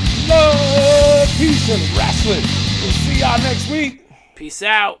 Adios. Love, Peace, and Wrestling. We'll see y'all next week. Peace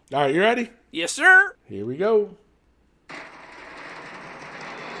out. All right, you ready? Yes, sir. Here we go.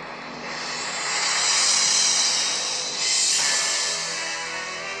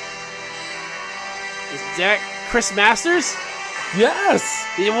 Is that Chris Masters? Yes.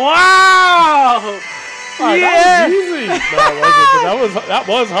 Wow. All right, Yeah. that was easy. No, it wasn't, but that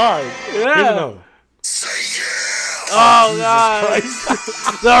was hard. Yeah. Even though. Oh, God.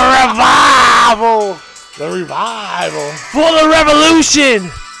 Christ. The revival. The revival. For the revolution.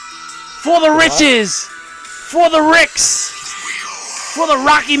 For the riches. For the Ricks. For the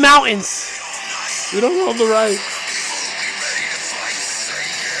Rocky Mountains. We don't know the right.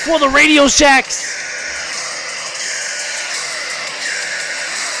 For the Radio Shacks.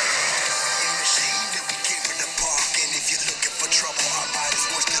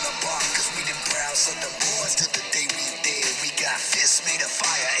 Made of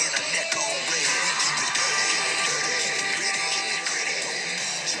fire and a neck